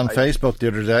Boris was on Facebook the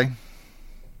other day.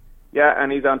 Yeah,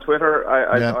 and he's on Twitter.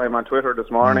 I'm on Twitter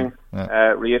this morning,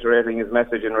 reiterating his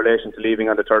message in relation to leaving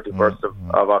on the 31st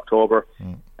of October.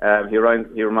 He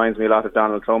reminds me a lot of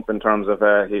Donald Trump in terms of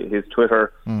his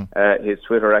Twitter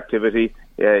activity.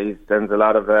 He sends a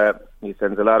lot of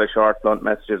short, blunt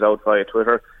messages out via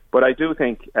Twitter. But I do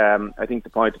think the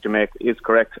point that you make is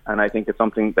correct, and I think it's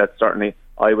something that certainly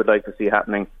I would like to see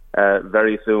happening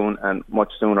very soon, and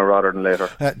much sooner rather than later.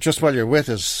 Just while you're with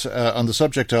us, on the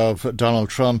subject of Donald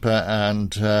Trump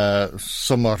and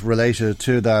somewhat related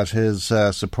to that, his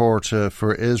support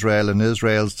for Israel and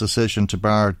Israel's decision to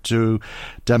bar 2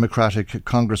 Democratic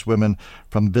congresswomen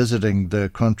from visiting the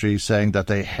country, saying that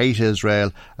they hate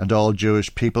Israel and all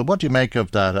Jewish people. What do you make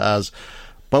of that, as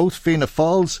both Fianna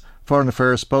Fáil's Foreign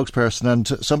Affairs spokesperson and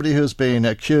somebody who's been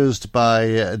accused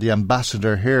by the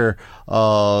ambassador here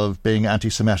of being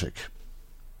anti-Semitic?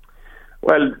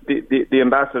 Well, the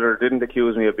ambassador didn't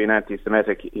accuse me of being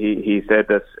anti-Semitic. He said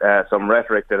that some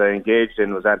rhetoric that I engaged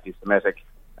in was anti-Semitic.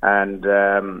 And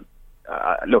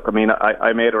look, I mean,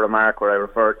 I made a remark where I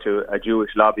referred to a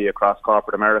Jewish lobby across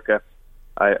corporate America.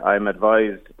 I'm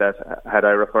advised that had I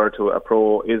referred to a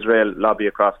pro-Israel lobby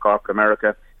across corporate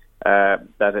America,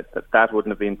 that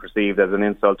wouldn't have been perceived as an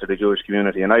insult to the Jewish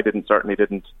community, and I certainly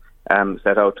didn't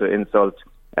set out to insult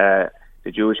the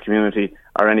Jewish community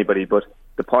or anybody. But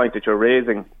the point that you're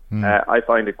raising, I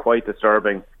find it quite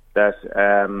disturbing that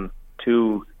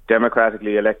 2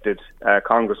 democratically elected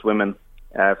congresswomen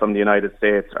from the United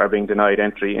States are being denied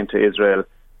entry into Israel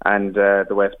and the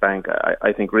West Bank.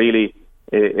 I think really,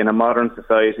 in a modern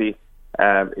society,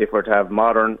 if we're to have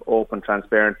modern, open,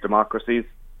 transparent democracies,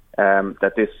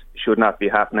 that this should not be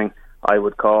happening. I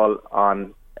would call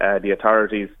on the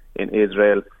authorities in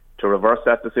Israel to reverse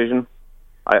that decision.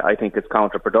 I think it's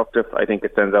counterproductive. I think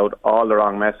it sends out all the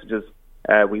wrong messages.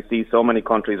 We see so many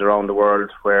countries around the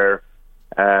world where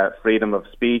freedom of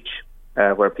speech,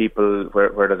 where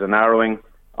there's a narrowing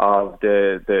of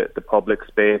the public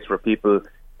space, where people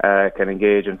can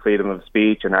engage in freedom of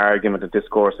speech and argument and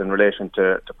discourse in relation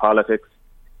to politics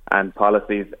and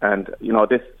policies, and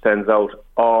this sends out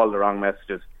all the wrong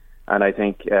messages. And I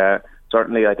think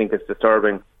certainly it's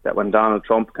disturbing that when Donald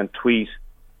Trump can tweet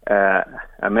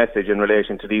a message in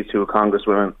relation to these 2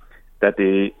 congresswomen, that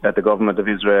the government of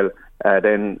Israel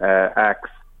then acts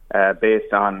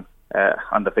based on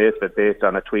the face of it, based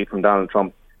on a tweet from Donald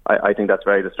Trump. I think that's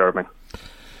very disturbing.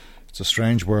 It's a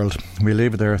strange world. We'll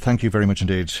leave it there. Thank you very much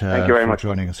indeed Thank you very much for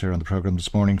joining us here on the programme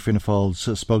this morning. Fianna Fáil's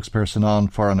spokesperson on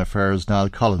Foreign Affairs, Niall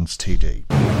Collins, TD.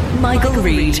 Michael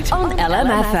Reid on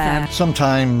LMFM.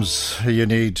 Sometimes you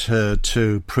need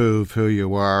to prove who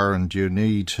you are, and you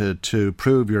need to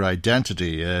prove your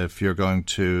identity if you're going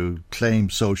to claim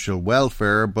social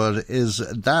welfare. But is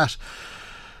that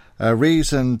a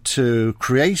reason to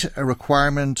create a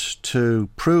requirement to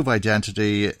prove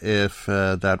identity if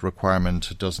that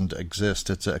requirement doesn't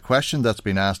exist? It's a question that's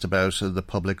been asked about the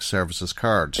Public Services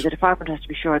Card. The department has to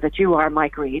be sure that you are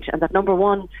Mike Reid, and that number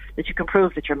 1, that you can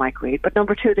prove that you're Mike Reid, but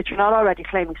number 2, that you're not already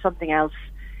claiming something else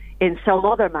in some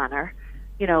other manner,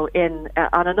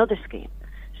 on another scheme.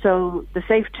 So the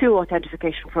Safe 2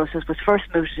 authentication process was first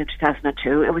mooted in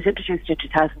 2002. It was introduced in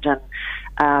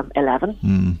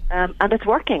 2011. And it's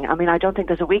working. I mean, I don't think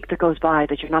there's a week that goes by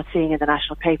that you're not seeing in the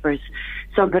national papers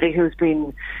somebody who's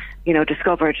been,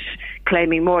 discovered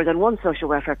claiming more than one social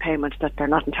welfare payment that they're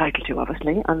not entitled to,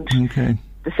 obviously. And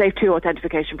the Safe 2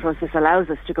 authentication process allows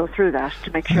us to go through that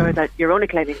to make sure that you're only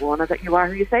claiming one and that you are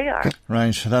who you say you are.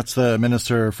 Right, that's the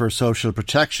Minister for Social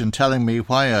Protection telling me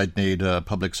why I'd need a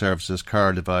public services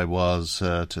card if I was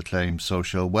to claim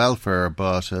social welfare,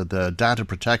 but the Data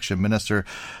Protection Minister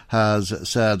has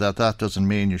said that doesn't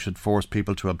mean you should force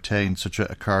people to obtain such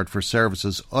a card for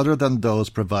services other than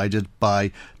those provided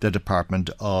by the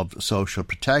Department of Social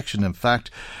Protection. In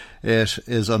fact, it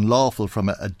is unlawful from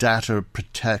a data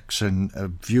protection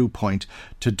viewpoint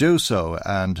to do so,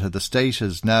 and the state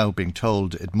is now being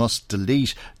told it must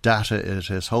delete data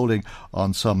it is holding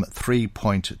on some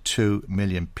 3.2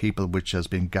 million people, which has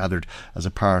been gathered as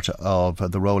a part of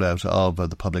the rollout of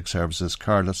the public services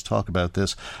card. Let's talk about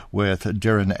this with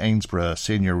Doireann Ainsborough,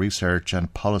 Senior Research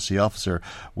and Policy Officer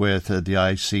with the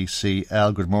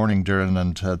ICCL. Good morning, Doireann,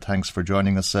 and thanks for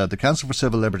joining us. The Council for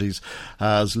Civil Liberties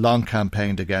has long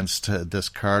campaigned against this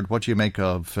card. What do you make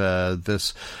of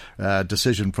this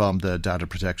decision from the Data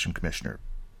Protection Commissioner?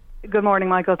 Good morning,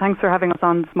 Michael. Thanks for having us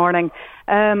on this morning.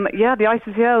 The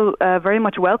ICCL very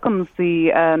much welcomes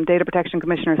the Data Protection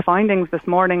Commissioner's findings this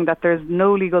morning that there's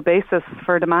no legal basis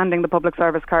for demanding the public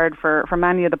service card for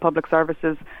many of the public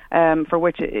services for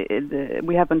which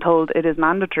we have been told it is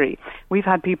mandatory. We've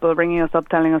had people ringing us up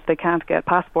telling us they can't get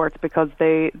passports because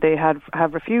they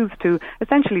have refused to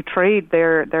essentially trade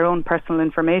their own personal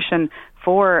information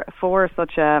for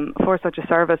such a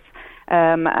service.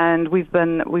 And we've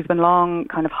been long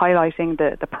kind of highlighting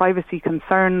the privacy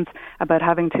concerns about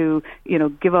having to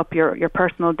give up your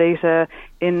personal data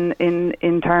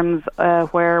in terms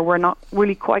where we're not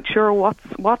really quite sure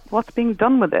what's being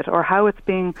done with it or how it's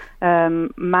being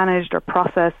managed or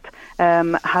processed,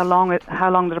 how long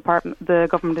the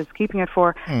government is keeping it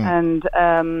for, and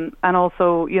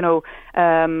also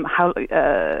how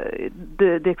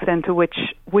the extent to which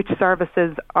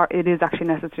services it is actually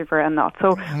necessary for and not.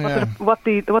 So what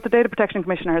the Data Protection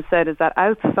Commissioner has said is that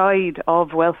outside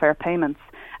of welfare payments,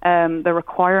 the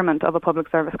requirement of a public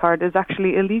service card is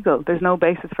actually illegal. There's no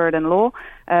basis for it in law.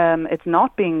 It's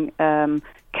not being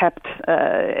kept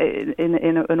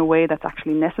in a way that's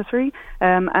actually necessary,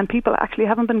 and people actually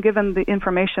haven't been given the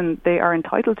information they are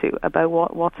entitled to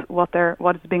about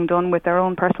what is being done with their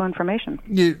own personal information.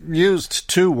 You used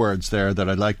two words there that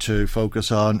I'd like to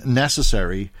focus on: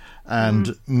 necessary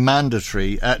and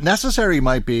mandatory. Necessary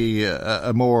might be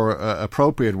a more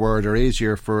appropriate word or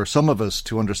easier for some of us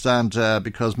to understand,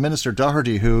 because Minister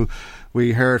Doherty, who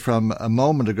we heard from a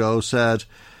moment ago, said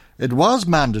it was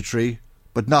mandatory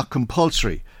but not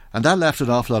compulsory, and that left an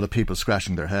awful lot of people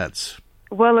scratching their heads.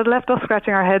 Well, it left us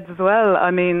scratching our heads as well.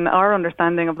 I mean, our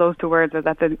understanding of those two words is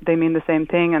that they mean the same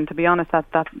thing, and to be honest,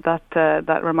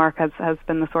 that remark has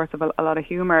been the source of a lot of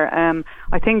humour.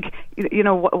 I think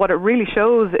what it really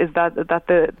shows is that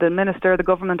the minister, the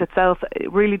government itself,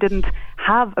 really didn't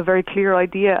have a very clear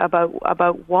idea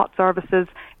about what services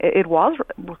it was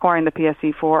requiring the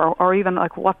PSC for, or even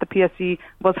like what the PSC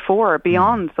was for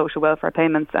beyond social welfare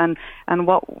payments. And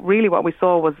what we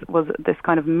saw was this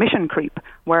kind of mission creep,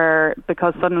 where because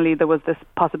suddenly there was this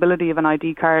possibility of an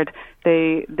ID card,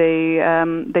 they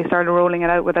started rolling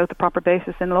it out without the proper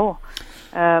basis in law.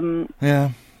 And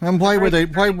why were they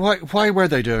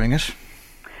doing it?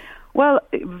 Well,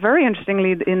 very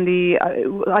interestingly,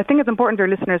 I think it's important for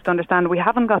listeners to understand we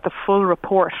haven't got the full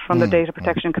report from the Data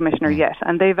Protection Commissioner yet,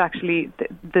 and they've actually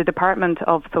the Department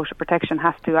of Social Protection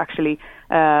has to actually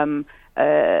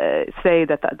say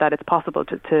that it's possible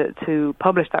to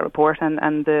publish that report,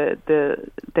 and the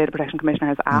Data Protection Commissioner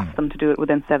has asked them to do it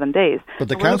within 7 days. But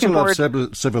the Council of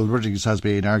Civil Liberties has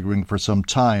been arguing for some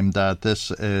time that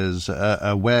this is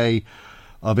a way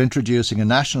of introducing a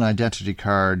national identity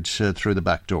card through the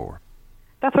back door.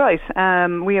 That's right.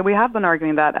 We have been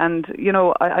arguing that, and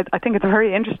I think it's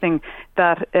very interesting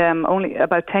that only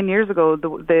about 10 years ago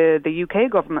the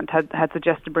UK government had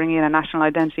suggested bringing in a national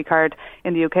identity card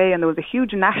in the UK, and there was a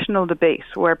huge national debate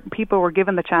where people were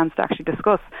given the chance to actually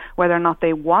discuss whether or not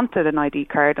they wanted an ID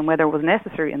card and whether it was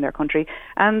necessary in their country,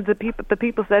 and the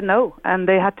people said no, and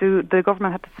the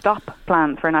government had to stop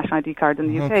plans for a national ID card in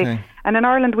the UK. Okay. And in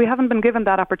Ireland, we haven't been given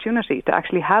that opportunity to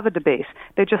actually have a debate.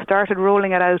 They just started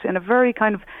rolling it out in a very kind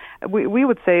kind of, we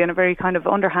would say, in a very kind of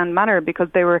underhand manner, because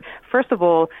they were, first of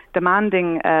all,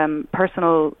 demanding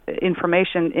personal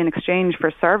information in exchange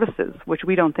for services, which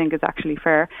we don't think is actually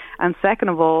fair. And second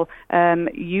of all,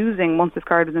 using, once this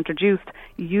card was introduced,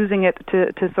 using it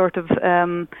to sort of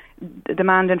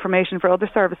demand information for other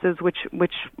services, which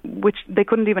they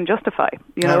couldn't even justify.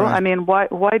 You know, right. I mean, why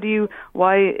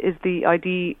is the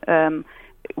ID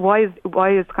why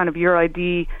is kind of your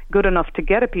ID good enough to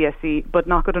get a PSE but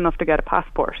not good enough to get a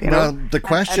passport? You know? The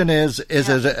question is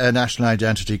it a national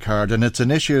identity card? And it's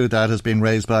an issue that has been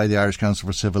raised by the Irish Council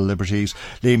for Civil Liberties.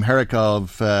 Liam Herrick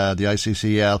of the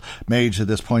ICCL made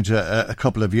this point a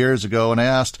couple of years ago, and I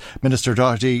asked Minister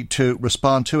Doherty to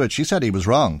respond to it. She said he was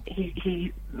wrong.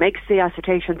 He makes the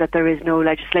assertion that there is no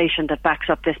legislation that backs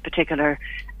up this particular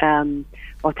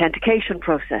authentication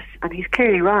process, and he's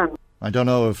clearly wrong. I don't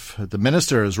know if the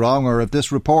Minister is wrong or if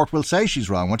this report will say she's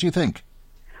wrong. What do you think?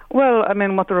 Well, I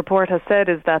mean, what the report has said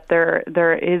is that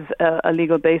there is a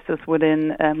legal basis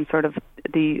within sort of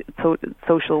the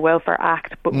Social Welfare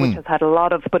Act, but which has had a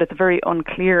lot of, but it's very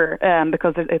unclear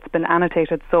because it's been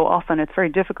annotated so often. It's very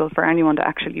difficult for anyone to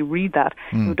actually read that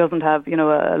who doesn't have, you know,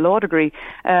 a law degree,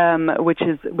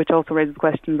 which also raises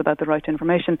questions about the right to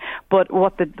information. But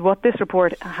what this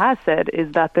report has said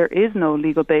is that there is no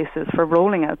legal basis for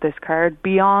rolling out this card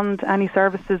beyond any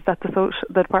services that the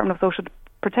Department of Social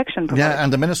Protection provides. Yeah,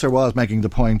 and the Minister was making the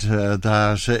point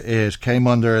that it came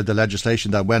under the legislation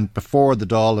that went before the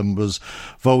Dáil and was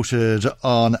voted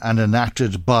on and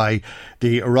enacted by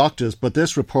the Oireachtas. But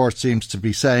this report seems to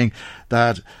be saying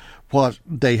that what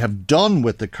they have done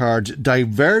with the card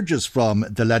diverges from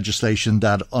the legislation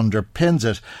that underpins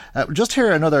it. Just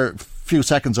hear another few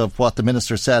seconds of what the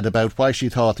Minister said about why she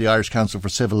thought the Irish Council for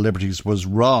Civil Liberties was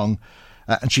wrong.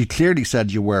 And she clearly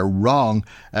said you were wrong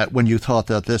when you thought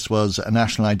that this was a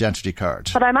national identity card.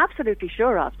 What I'm absolutely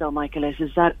sure of, though, Michael, is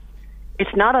that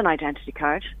it's not an identity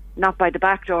card, not by the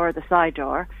back door or the side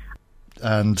door.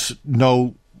 And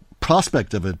no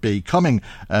prospect of it becoming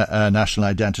a national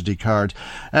identity card.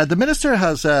 The Minister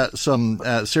has some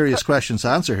serious questions to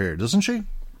answer here, doesn't she?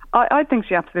 I think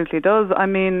she absolutely does. I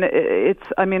mean,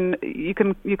 you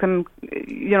can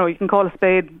call a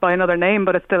spade by another name,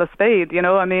 but it's still a spade. You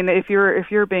know, I mean, if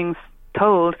you're being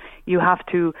told you have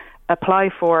to apply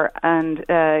for and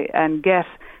get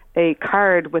a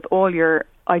card with all your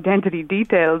identity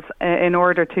details in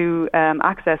order to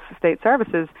access state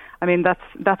services, I mean,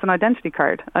 that's an identity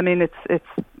card. I mean,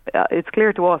 it's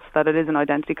clear to us that it is an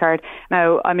identity card.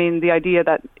 Now, I mean, the idea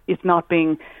that it's not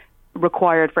being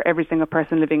required for every single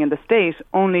person living in the state,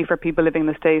 only for people living in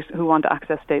the state who want to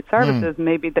access state services.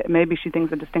 Maybe she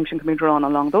thinks a distinction can be drawn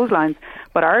along those lines.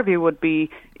 But our view would be,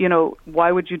 you know,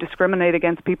 why would you discriminate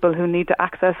against people who need to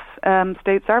access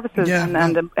state services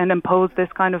and impose this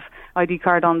kind of ID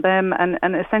card on them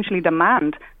and essentially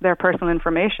demand their personal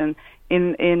information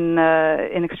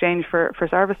in exchange for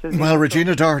services. Well,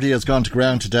 Regina Doherty has gone to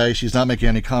ground today. She's not making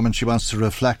any comment. She wants to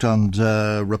reflect on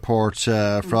the report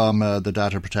from the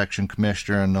Data Protection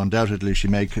Commissioner, and undoubtedly she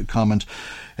may comment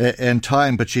in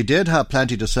time. But she did have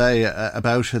plenty to say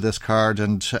about this card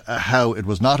and how it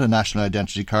was not a national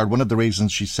identity card. One of the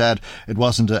reasons she said it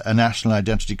wasn't a national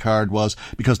identity card was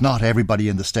because not everybody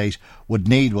in the state would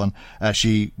need one.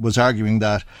 She was arguing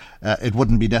that it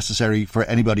wouldn't be necessary for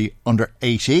anybody under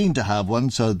 18 to have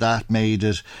one, so that made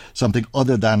it something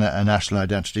other than a national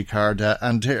identity card.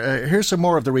 And here's some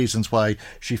more of the reasons why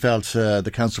she felt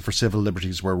the Council for Civil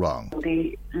Liberties were wrong.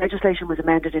 The legislation was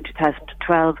amended in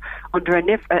 2012 under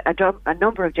a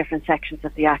number of different sections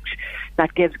of the Act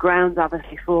that gives grounds,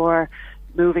 obviously, for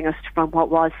moving us from what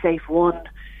was Safe 1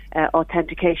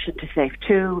 authentication to Safe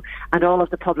 2, and all of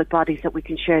the public bodies that we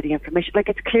can share the information. Like,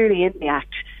 it's clearly in the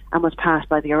Act and was passed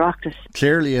by the Oireachtas.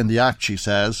 Clearly in the Act, she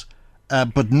says,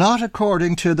 but not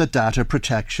according to the Data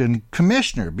Protection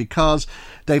Commissioner, because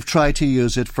they've tried to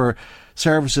use it for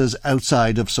services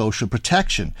outside of social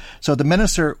protection. So the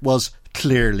Minister was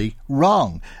clearly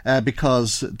wrong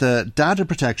because the Data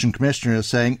Protection Commissioner is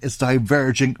saying it's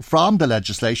diverging from the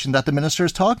legislation that the Minister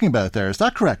is talking about there. Is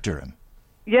that correct, Doireann?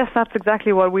 Yes, that's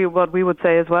exactly what we would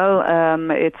say as well.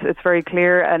 It's very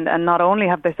clear, and not only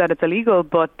have they said it's illegal,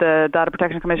 but the Data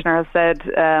Protection Commissioner has said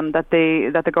that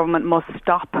the government must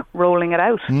stop rolling it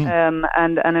out,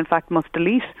 and in fact must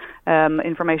delete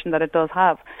information that it does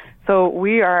have. So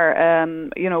we are,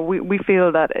 we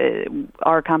feel that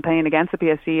our campaign against the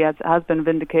PSE has been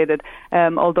vindicated,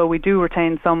 although we do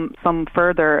retain some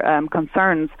further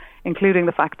concerns including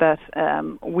the fact that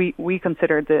we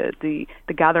consider the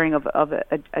gathering of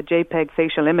a JPEG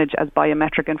facial image as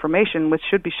biometric information, which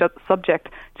should be subject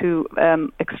to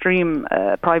extreme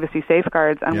privacy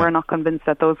safeguards, and we're not convinced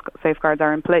that those safeguards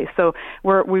are in place. So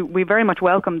we very much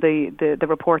welcome the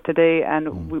report today,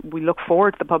 and we look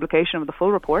forward to the publication of the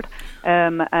full report.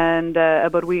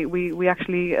 But we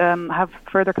actually have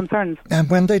further concerns. And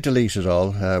when they delete it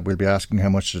all, we'll be asking how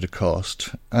much did it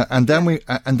cost, and then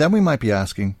we might be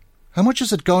asking how much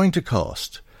is it going to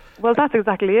cost. Well, that's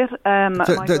exactly it.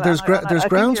 There's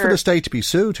grounds for the state to be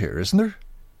sued here, isn't there?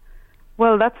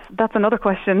 Well, that's another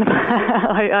question.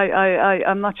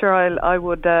 I'm not sure I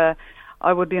would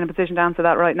be in a position to answer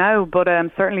that right now, but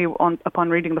certainly upon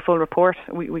reading the full report,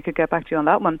 we could get back to you on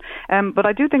that one. But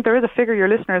I do think there is a figure your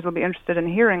listeners will be interested in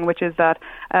hearing, which is that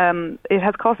it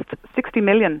has cost €60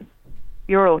 million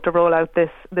to roll out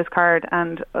this card,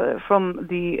 and from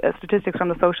the statistics from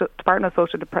the Department of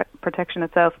Social Protection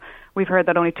itself, we've heard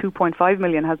that only 2.5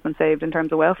 million has been saved in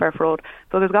terms of welfare fraud.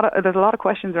 So there's a lot of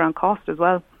questions around cost as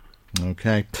well.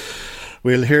 Okay.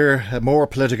 We'll hear more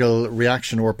political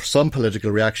reaction, or some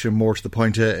political reaction, more to the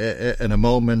point in a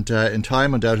moment in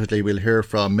time. Undoubtedly, we'll hear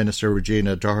from Minister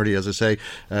Regina Doherty. As I say,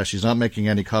 she's not making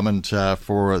any comment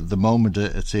for the moment,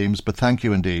 it seems. But thank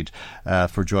you indeed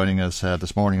for joining us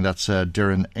this morning. That's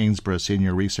Doireann Ainsborough,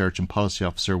 Senior Research and Policy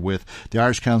Officer with the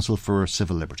Irish Council for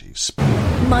Civil Liberties.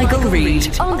 Michael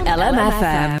Reid on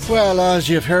LMFM. Well, as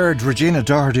you've heard, Regina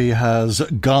Doherty has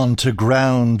gone to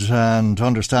ground, and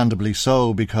understandably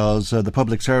so, because the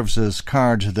public services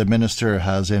card the Minister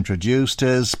has introduced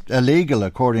is illegal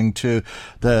according to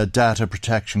the Data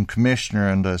Protection Commissioner,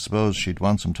 and I suppose she'd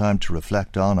want some time to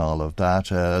reflect on all of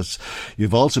that. As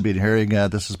you've also been hearing,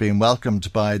 this has been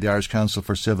welcomed by the Irish Council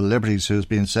for Civil Liberties, who's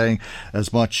been saying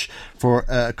as much for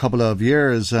a couple of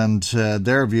years, and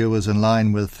their view is in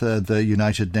line with the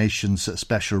United Nations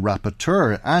Special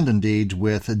Rapporteur, and indeed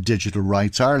with Digital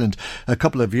Rights Ireland. A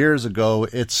couple of years ago,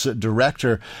 its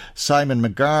director Simon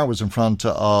McGarr was in front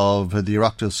of the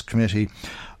Oireachtas Committee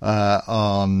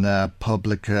on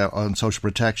social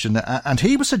protection, and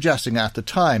he was suggesting at the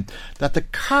time that the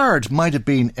card might have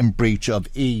been in breach of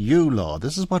EU law.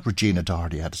 This is what Regina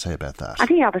Doherty had to say about that. And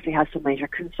he obviously has some major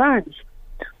concerns,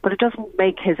 but it doesn't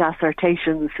make his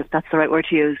assertions, if that's the right word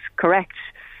to use, correct.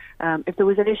 If there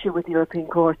was an issue with the European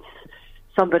courts,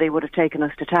 somebody would have taken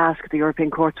us to task. The European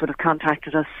courts would have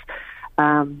contacted us.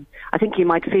 I think he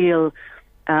might feel,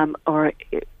 or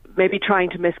maybe trying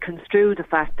to misconstrue the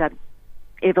fact that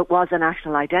if it was a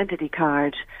national identity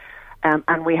card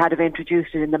and we had have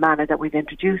introduced it in the manner that we've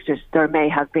introduced it, there may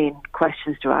have been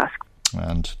questions to ask.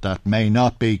 And that may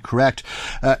not be correct.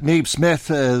 Niamh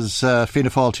Smith is Fianna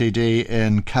Fáil TD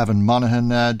in Cavan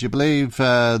Monaghan. Do you believe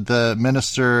the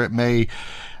Minister may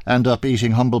end up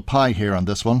eating humble pie here on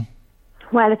this one?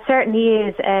 Well, it certainly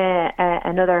is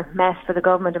another mess for the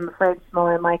government, I'm afraid, this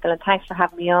morning, Michael, and thanks for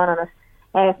having me on it.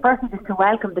 Firstly, just to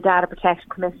welcome the Data Protection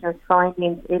Commissioner's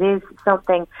findings. It is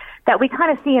something that we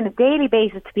kind of see on a daily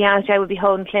basis, to be honest. I would be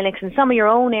holding clinics in some of your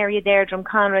own area there,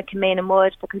 Drumconra, Kilmaine and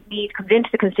Wood, because Meath comes into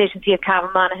the constituency of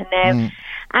Cavan Monaghan now.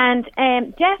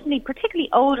 And definitely, particularly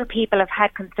older people have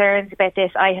had concerns about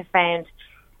this, I have found.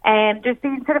 There's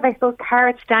been sort of, I suppose,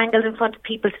 carrots dangled in front of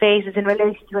people's faces in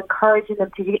relation to encouraging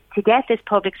them to get this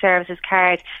public services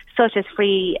card, such as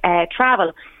free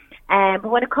travel. But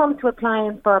when it comes to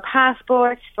applying for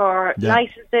passports, for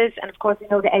licences, and of course we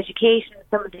know the education,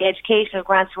 some of the educational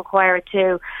grants require it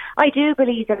too, I do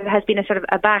believe that it has been a sort of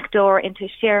a backdoor into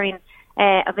sharing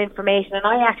of information, and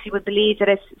I actually would believe that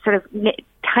it's sort of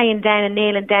tying down and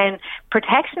nailing down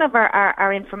protection of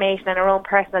our information and our own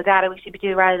personal data we should be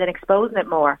doing rather than exposing it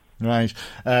more. Right.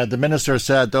 The Minister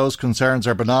said those concerns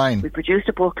are benign. We produced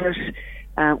a booklet.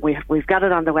 We've got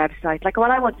it on the website. Like, what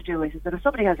I want to do is that if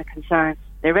somebody has a concern,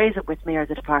 they raise it with me or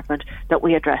the department, that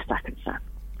we address that concern.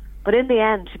 But in the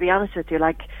end, to be honest with you,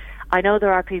 like, I know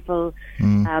there are people,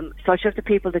 such as the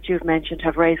people that you've mentioned,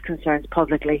 have raised concerns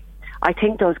publicly. I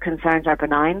think those concerns are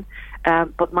benign,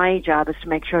 but my job is to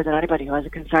make sure that anybody who has a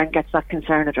concern gets that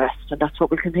concern addressed, and that's what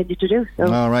we'll continue to do.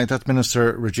 So. All right, that's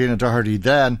Minister Regina Doherty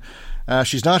then.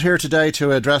 She's not here today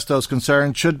to address those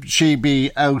concerns. Should she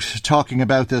be out talking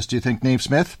about this, do you think, Niamh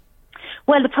Smith?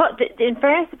 Well, the in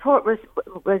fairness, the report was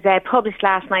published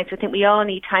last night, so I think we all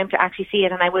need time to actually see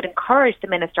it, and I would encourage the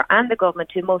Minister and the Government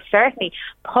to most certainly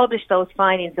publish those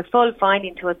findings, the full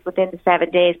finding to us within the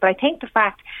 7 days. But I think the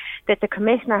fact that the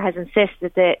Commissioner has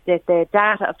insisted that the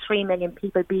data of 3 million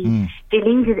people be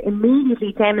deleted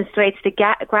immediately demonstrates the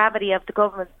gravity of the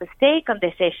Government's mistake on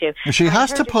this issue. She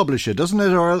has to publish it, doesn't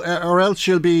it? Or else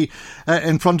she'll be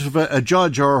in front of a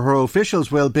judge, or her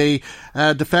officials will be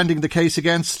defending the case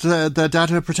against the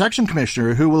Data Protection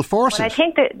Commissioner, who will force it. I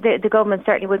think that the Government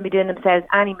certainly wouldn't be doing themselves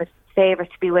any favour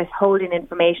to be withholding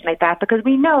information like that, because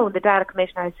we know the Data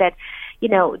Commissioner has said,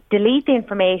 delete the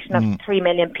information of 3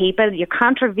 million people. You're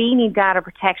contravening data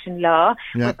protection law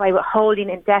by withholding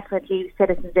indefinitely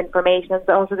citizens' information. There's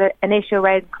also an issue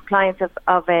around compliance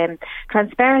of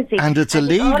transparency. And it's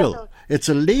illegal. It's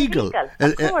illegal.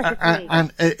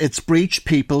 And it's breached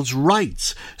people's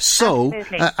rights. So,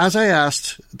 as I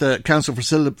asked the Council for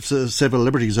Civil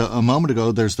Liberties a moment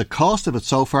ago, there's the cost of it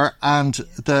so far and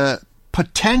the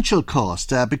potential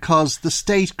cost, because the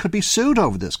state could be sued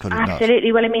over this, could it not?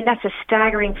 Absolutely. Well, I mean, that's a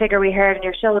staggering figure we heard in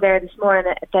your show there this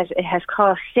morning, that it has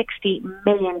cost 60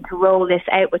 million to roll this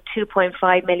out, with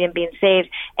 2.5 million being saved.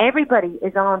 Everybody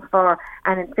is on for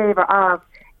and in favour of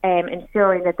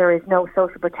ensuring that there is no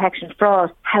social protection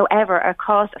fraud. However, a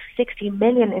cost of 60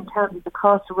 million in terms of the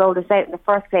cost to roll this out in the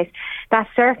first place, that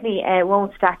certainly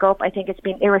won't stack up. I think it's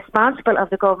been irresponsible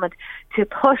of the Government to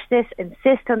push this,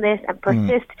 insist on this and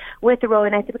persist with the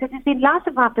rolling out, because there's been lots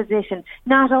of opposition,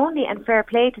 not only, and fair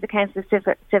play to the Council of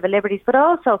Civil Liberties, but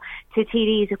also to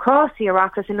TDs across the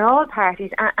Oireachtas in all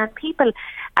parties, and people,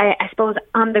 I suppose,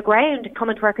 on the ground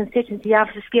coming to our constituency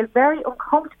offices feel very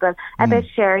uncomfortable about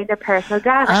sharing their personal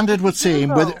data. And it would seem,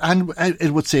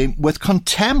 with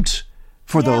contempt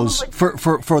for those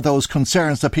for those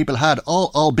concerns that people had,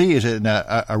 albeit in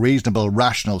a reasonable,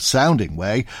 rational sounding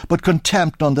way, but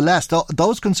contempt nonetheless.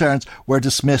 Those concerns were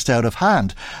dismissed out of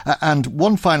hand. And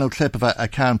one final clip, if I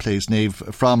can please,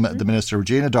 Niamh, from the Minister,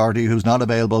 Regina Doherty, who's not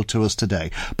available to us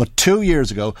today. But 2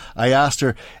 years ago, I asked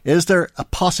her, is there a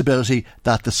possibility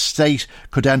that the state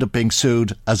could end up being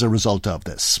sued as a result of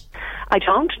this? I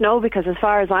don't know, because as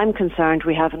far as I'm concerned,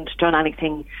 we haven't done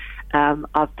anything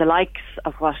of the likes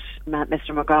of what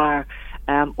Mr McGar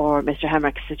or Mr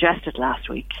Hemrick suggested last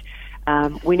week.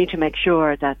 We need to make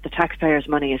sure that the taxpayers'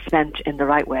 money is spent in the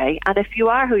right way. And if you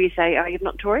are who you say, you have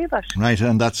nothing to worry about. Right,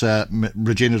 and that's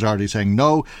Regina Doherty saying,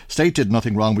 no, state did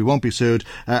nothing wrong, we won't be sued,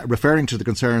 referring to the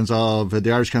concerns of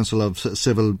the Irish Council of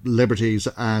Civil Liberties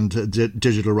and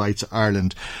Digital Rights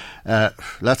Ireland.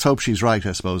 Let's hope she's right,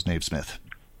 I suppose, Niamh Smith.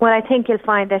 Well, I think you'll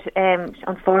find that,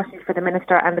 unfortunately for the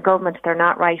Minister and the Government, they're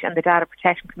not right, and the Data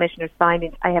Protection Commissioner's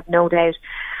findings, I have no doubt,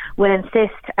 will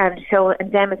insist and show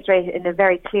and demonstrate in a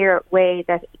very clear way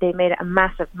that they made a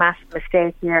massive, massive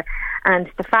mistake here. And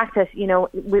the fact that,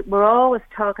 we're always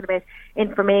talking about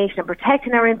information and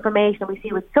protecting our information, and we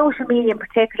see with social media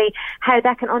particularly how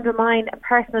that can undermine a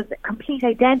person's complete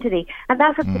identity. And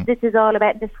that's what this is all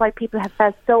about, and this is why people have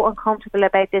felt so uncomfortable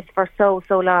about this for so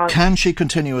long. Can she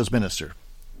continue as Minister?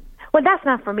 Well, that's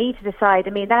not for me to decide.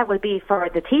 I mean, that will be for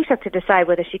the Taoiseach to decide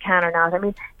whether she can or not. I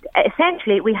mean,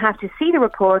 essentially, we have to see the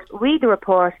report, read the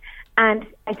report, and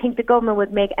I think the Government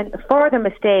would make a further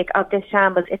mistake of this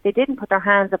shambles if they didn't put their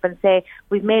hands up and say,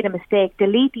 we've made a mistake,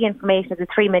 delete the information of the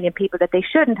 3 million people that they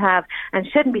shouldn't have and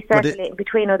shouldn't be circulating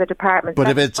between other departments. But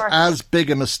if it's as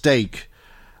big a mistake,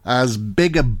 as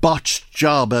big a botched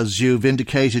job as you've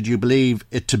indicated you believe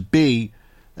it to be,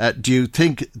 do you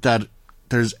think that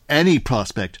there's any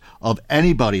prospect of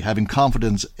anybody having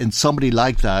confidence in somebody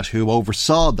like that who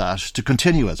oversaw that to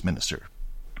continue as Minister?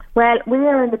 Well, we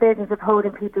are in the business of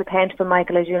holding people accountable,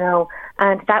 Michael, as you know,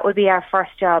 and that will be our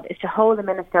first job, is to hold the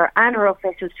Minister and her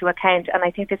officials to account. And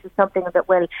I think this is something that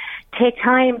will take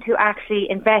time to actually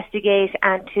investigate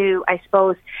and to, I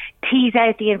suppose, tease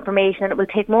out the information. And it will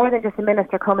take more than just a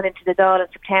Minister coming into the Dáil in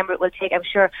September. It will take, I'm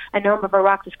sure, a number of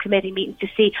Oireachtas committee meetings to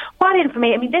see what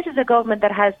information. I mean, this is a government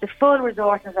that has the full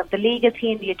resources of the legal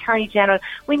team, the Attorney General.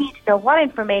 We need to know what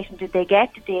information did they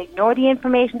get, did they ignore the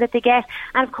information that they get,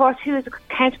 and of course, who is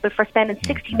accountable for spending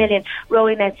 60 million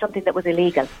rolling out something that was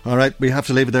illegal. All right, we have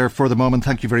to leave it there for the moment.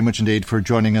 Thank you very much indeed for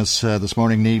joining us this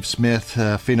morning. Niamh Smith,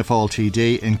 Fianna Fáil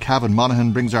TD in Cavan.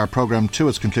 Monaghan brings our programme to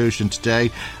its conclusion today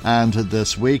and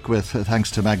this week, with thanks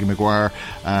to Maggie Maguire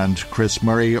and Chris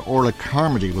Murray. Orla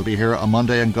Carmody will be here on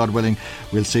Monday, and God willing,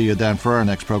 we'll see you then for our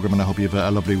next programme, and I hope you have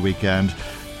a lovely weekend.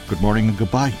 Good morning and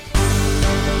goodbye.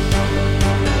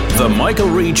 The Michael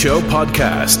Reid Show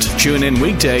podcast. Tune in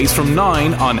weekdays from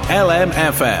 9 on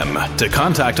LMFM. To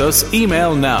contact us,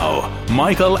 email now,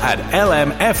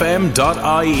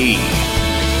 michael@lmfm.ie.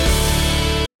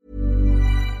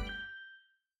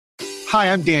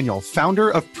 Hi, I'm Daniel, founder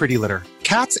of Pretty Litter.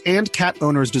 Cats and cat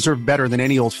owners deserve better than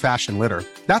any old-fashioned litter.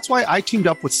 That's why I teamed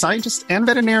up with scientists and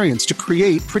veterinarians to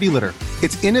create Pretty Litter.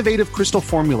 Its innovative crystal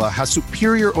formula has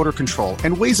superior odor control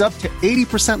and weighs up to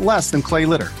 80% less than clay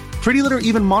litter. Pretty Litter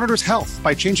even monitors health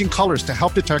by changing colors to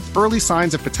help detect early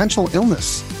signs of potential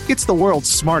illness. It's the world's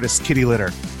smartest kitty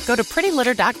litter. Go to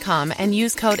prettylitter.com and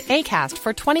use code ACAST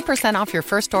for 20% off your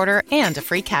first order and a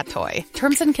free cat toy.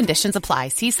 Terms and conditions apply.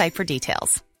 See site for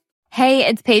details. Hey,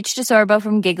 it's Paige DeSorbo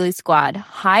from Giggly Squad.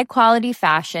 High quality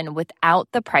fashion without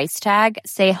the price tag.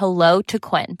 Say hello to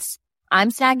Quince. I'm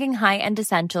snagging high-end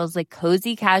essentials like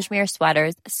cozy cashmere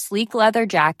sweaters, sleek leather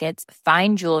jackets,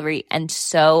 fine jewelry, and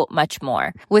so much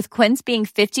more. With Quince being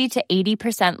 50 to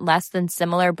 80% less than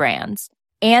similar brands.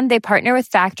 And they partner with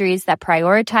factories that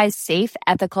prioritize safe,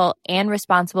 ethical, and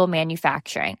responsible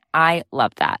manufacturing. I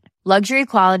love that. Luxury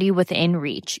quality within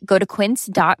reach. Go to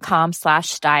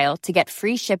quince.com/style to get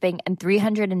free shipping and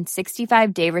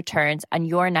 365-day returns on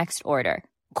your next order.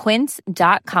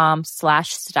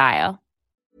 Quince.com/style.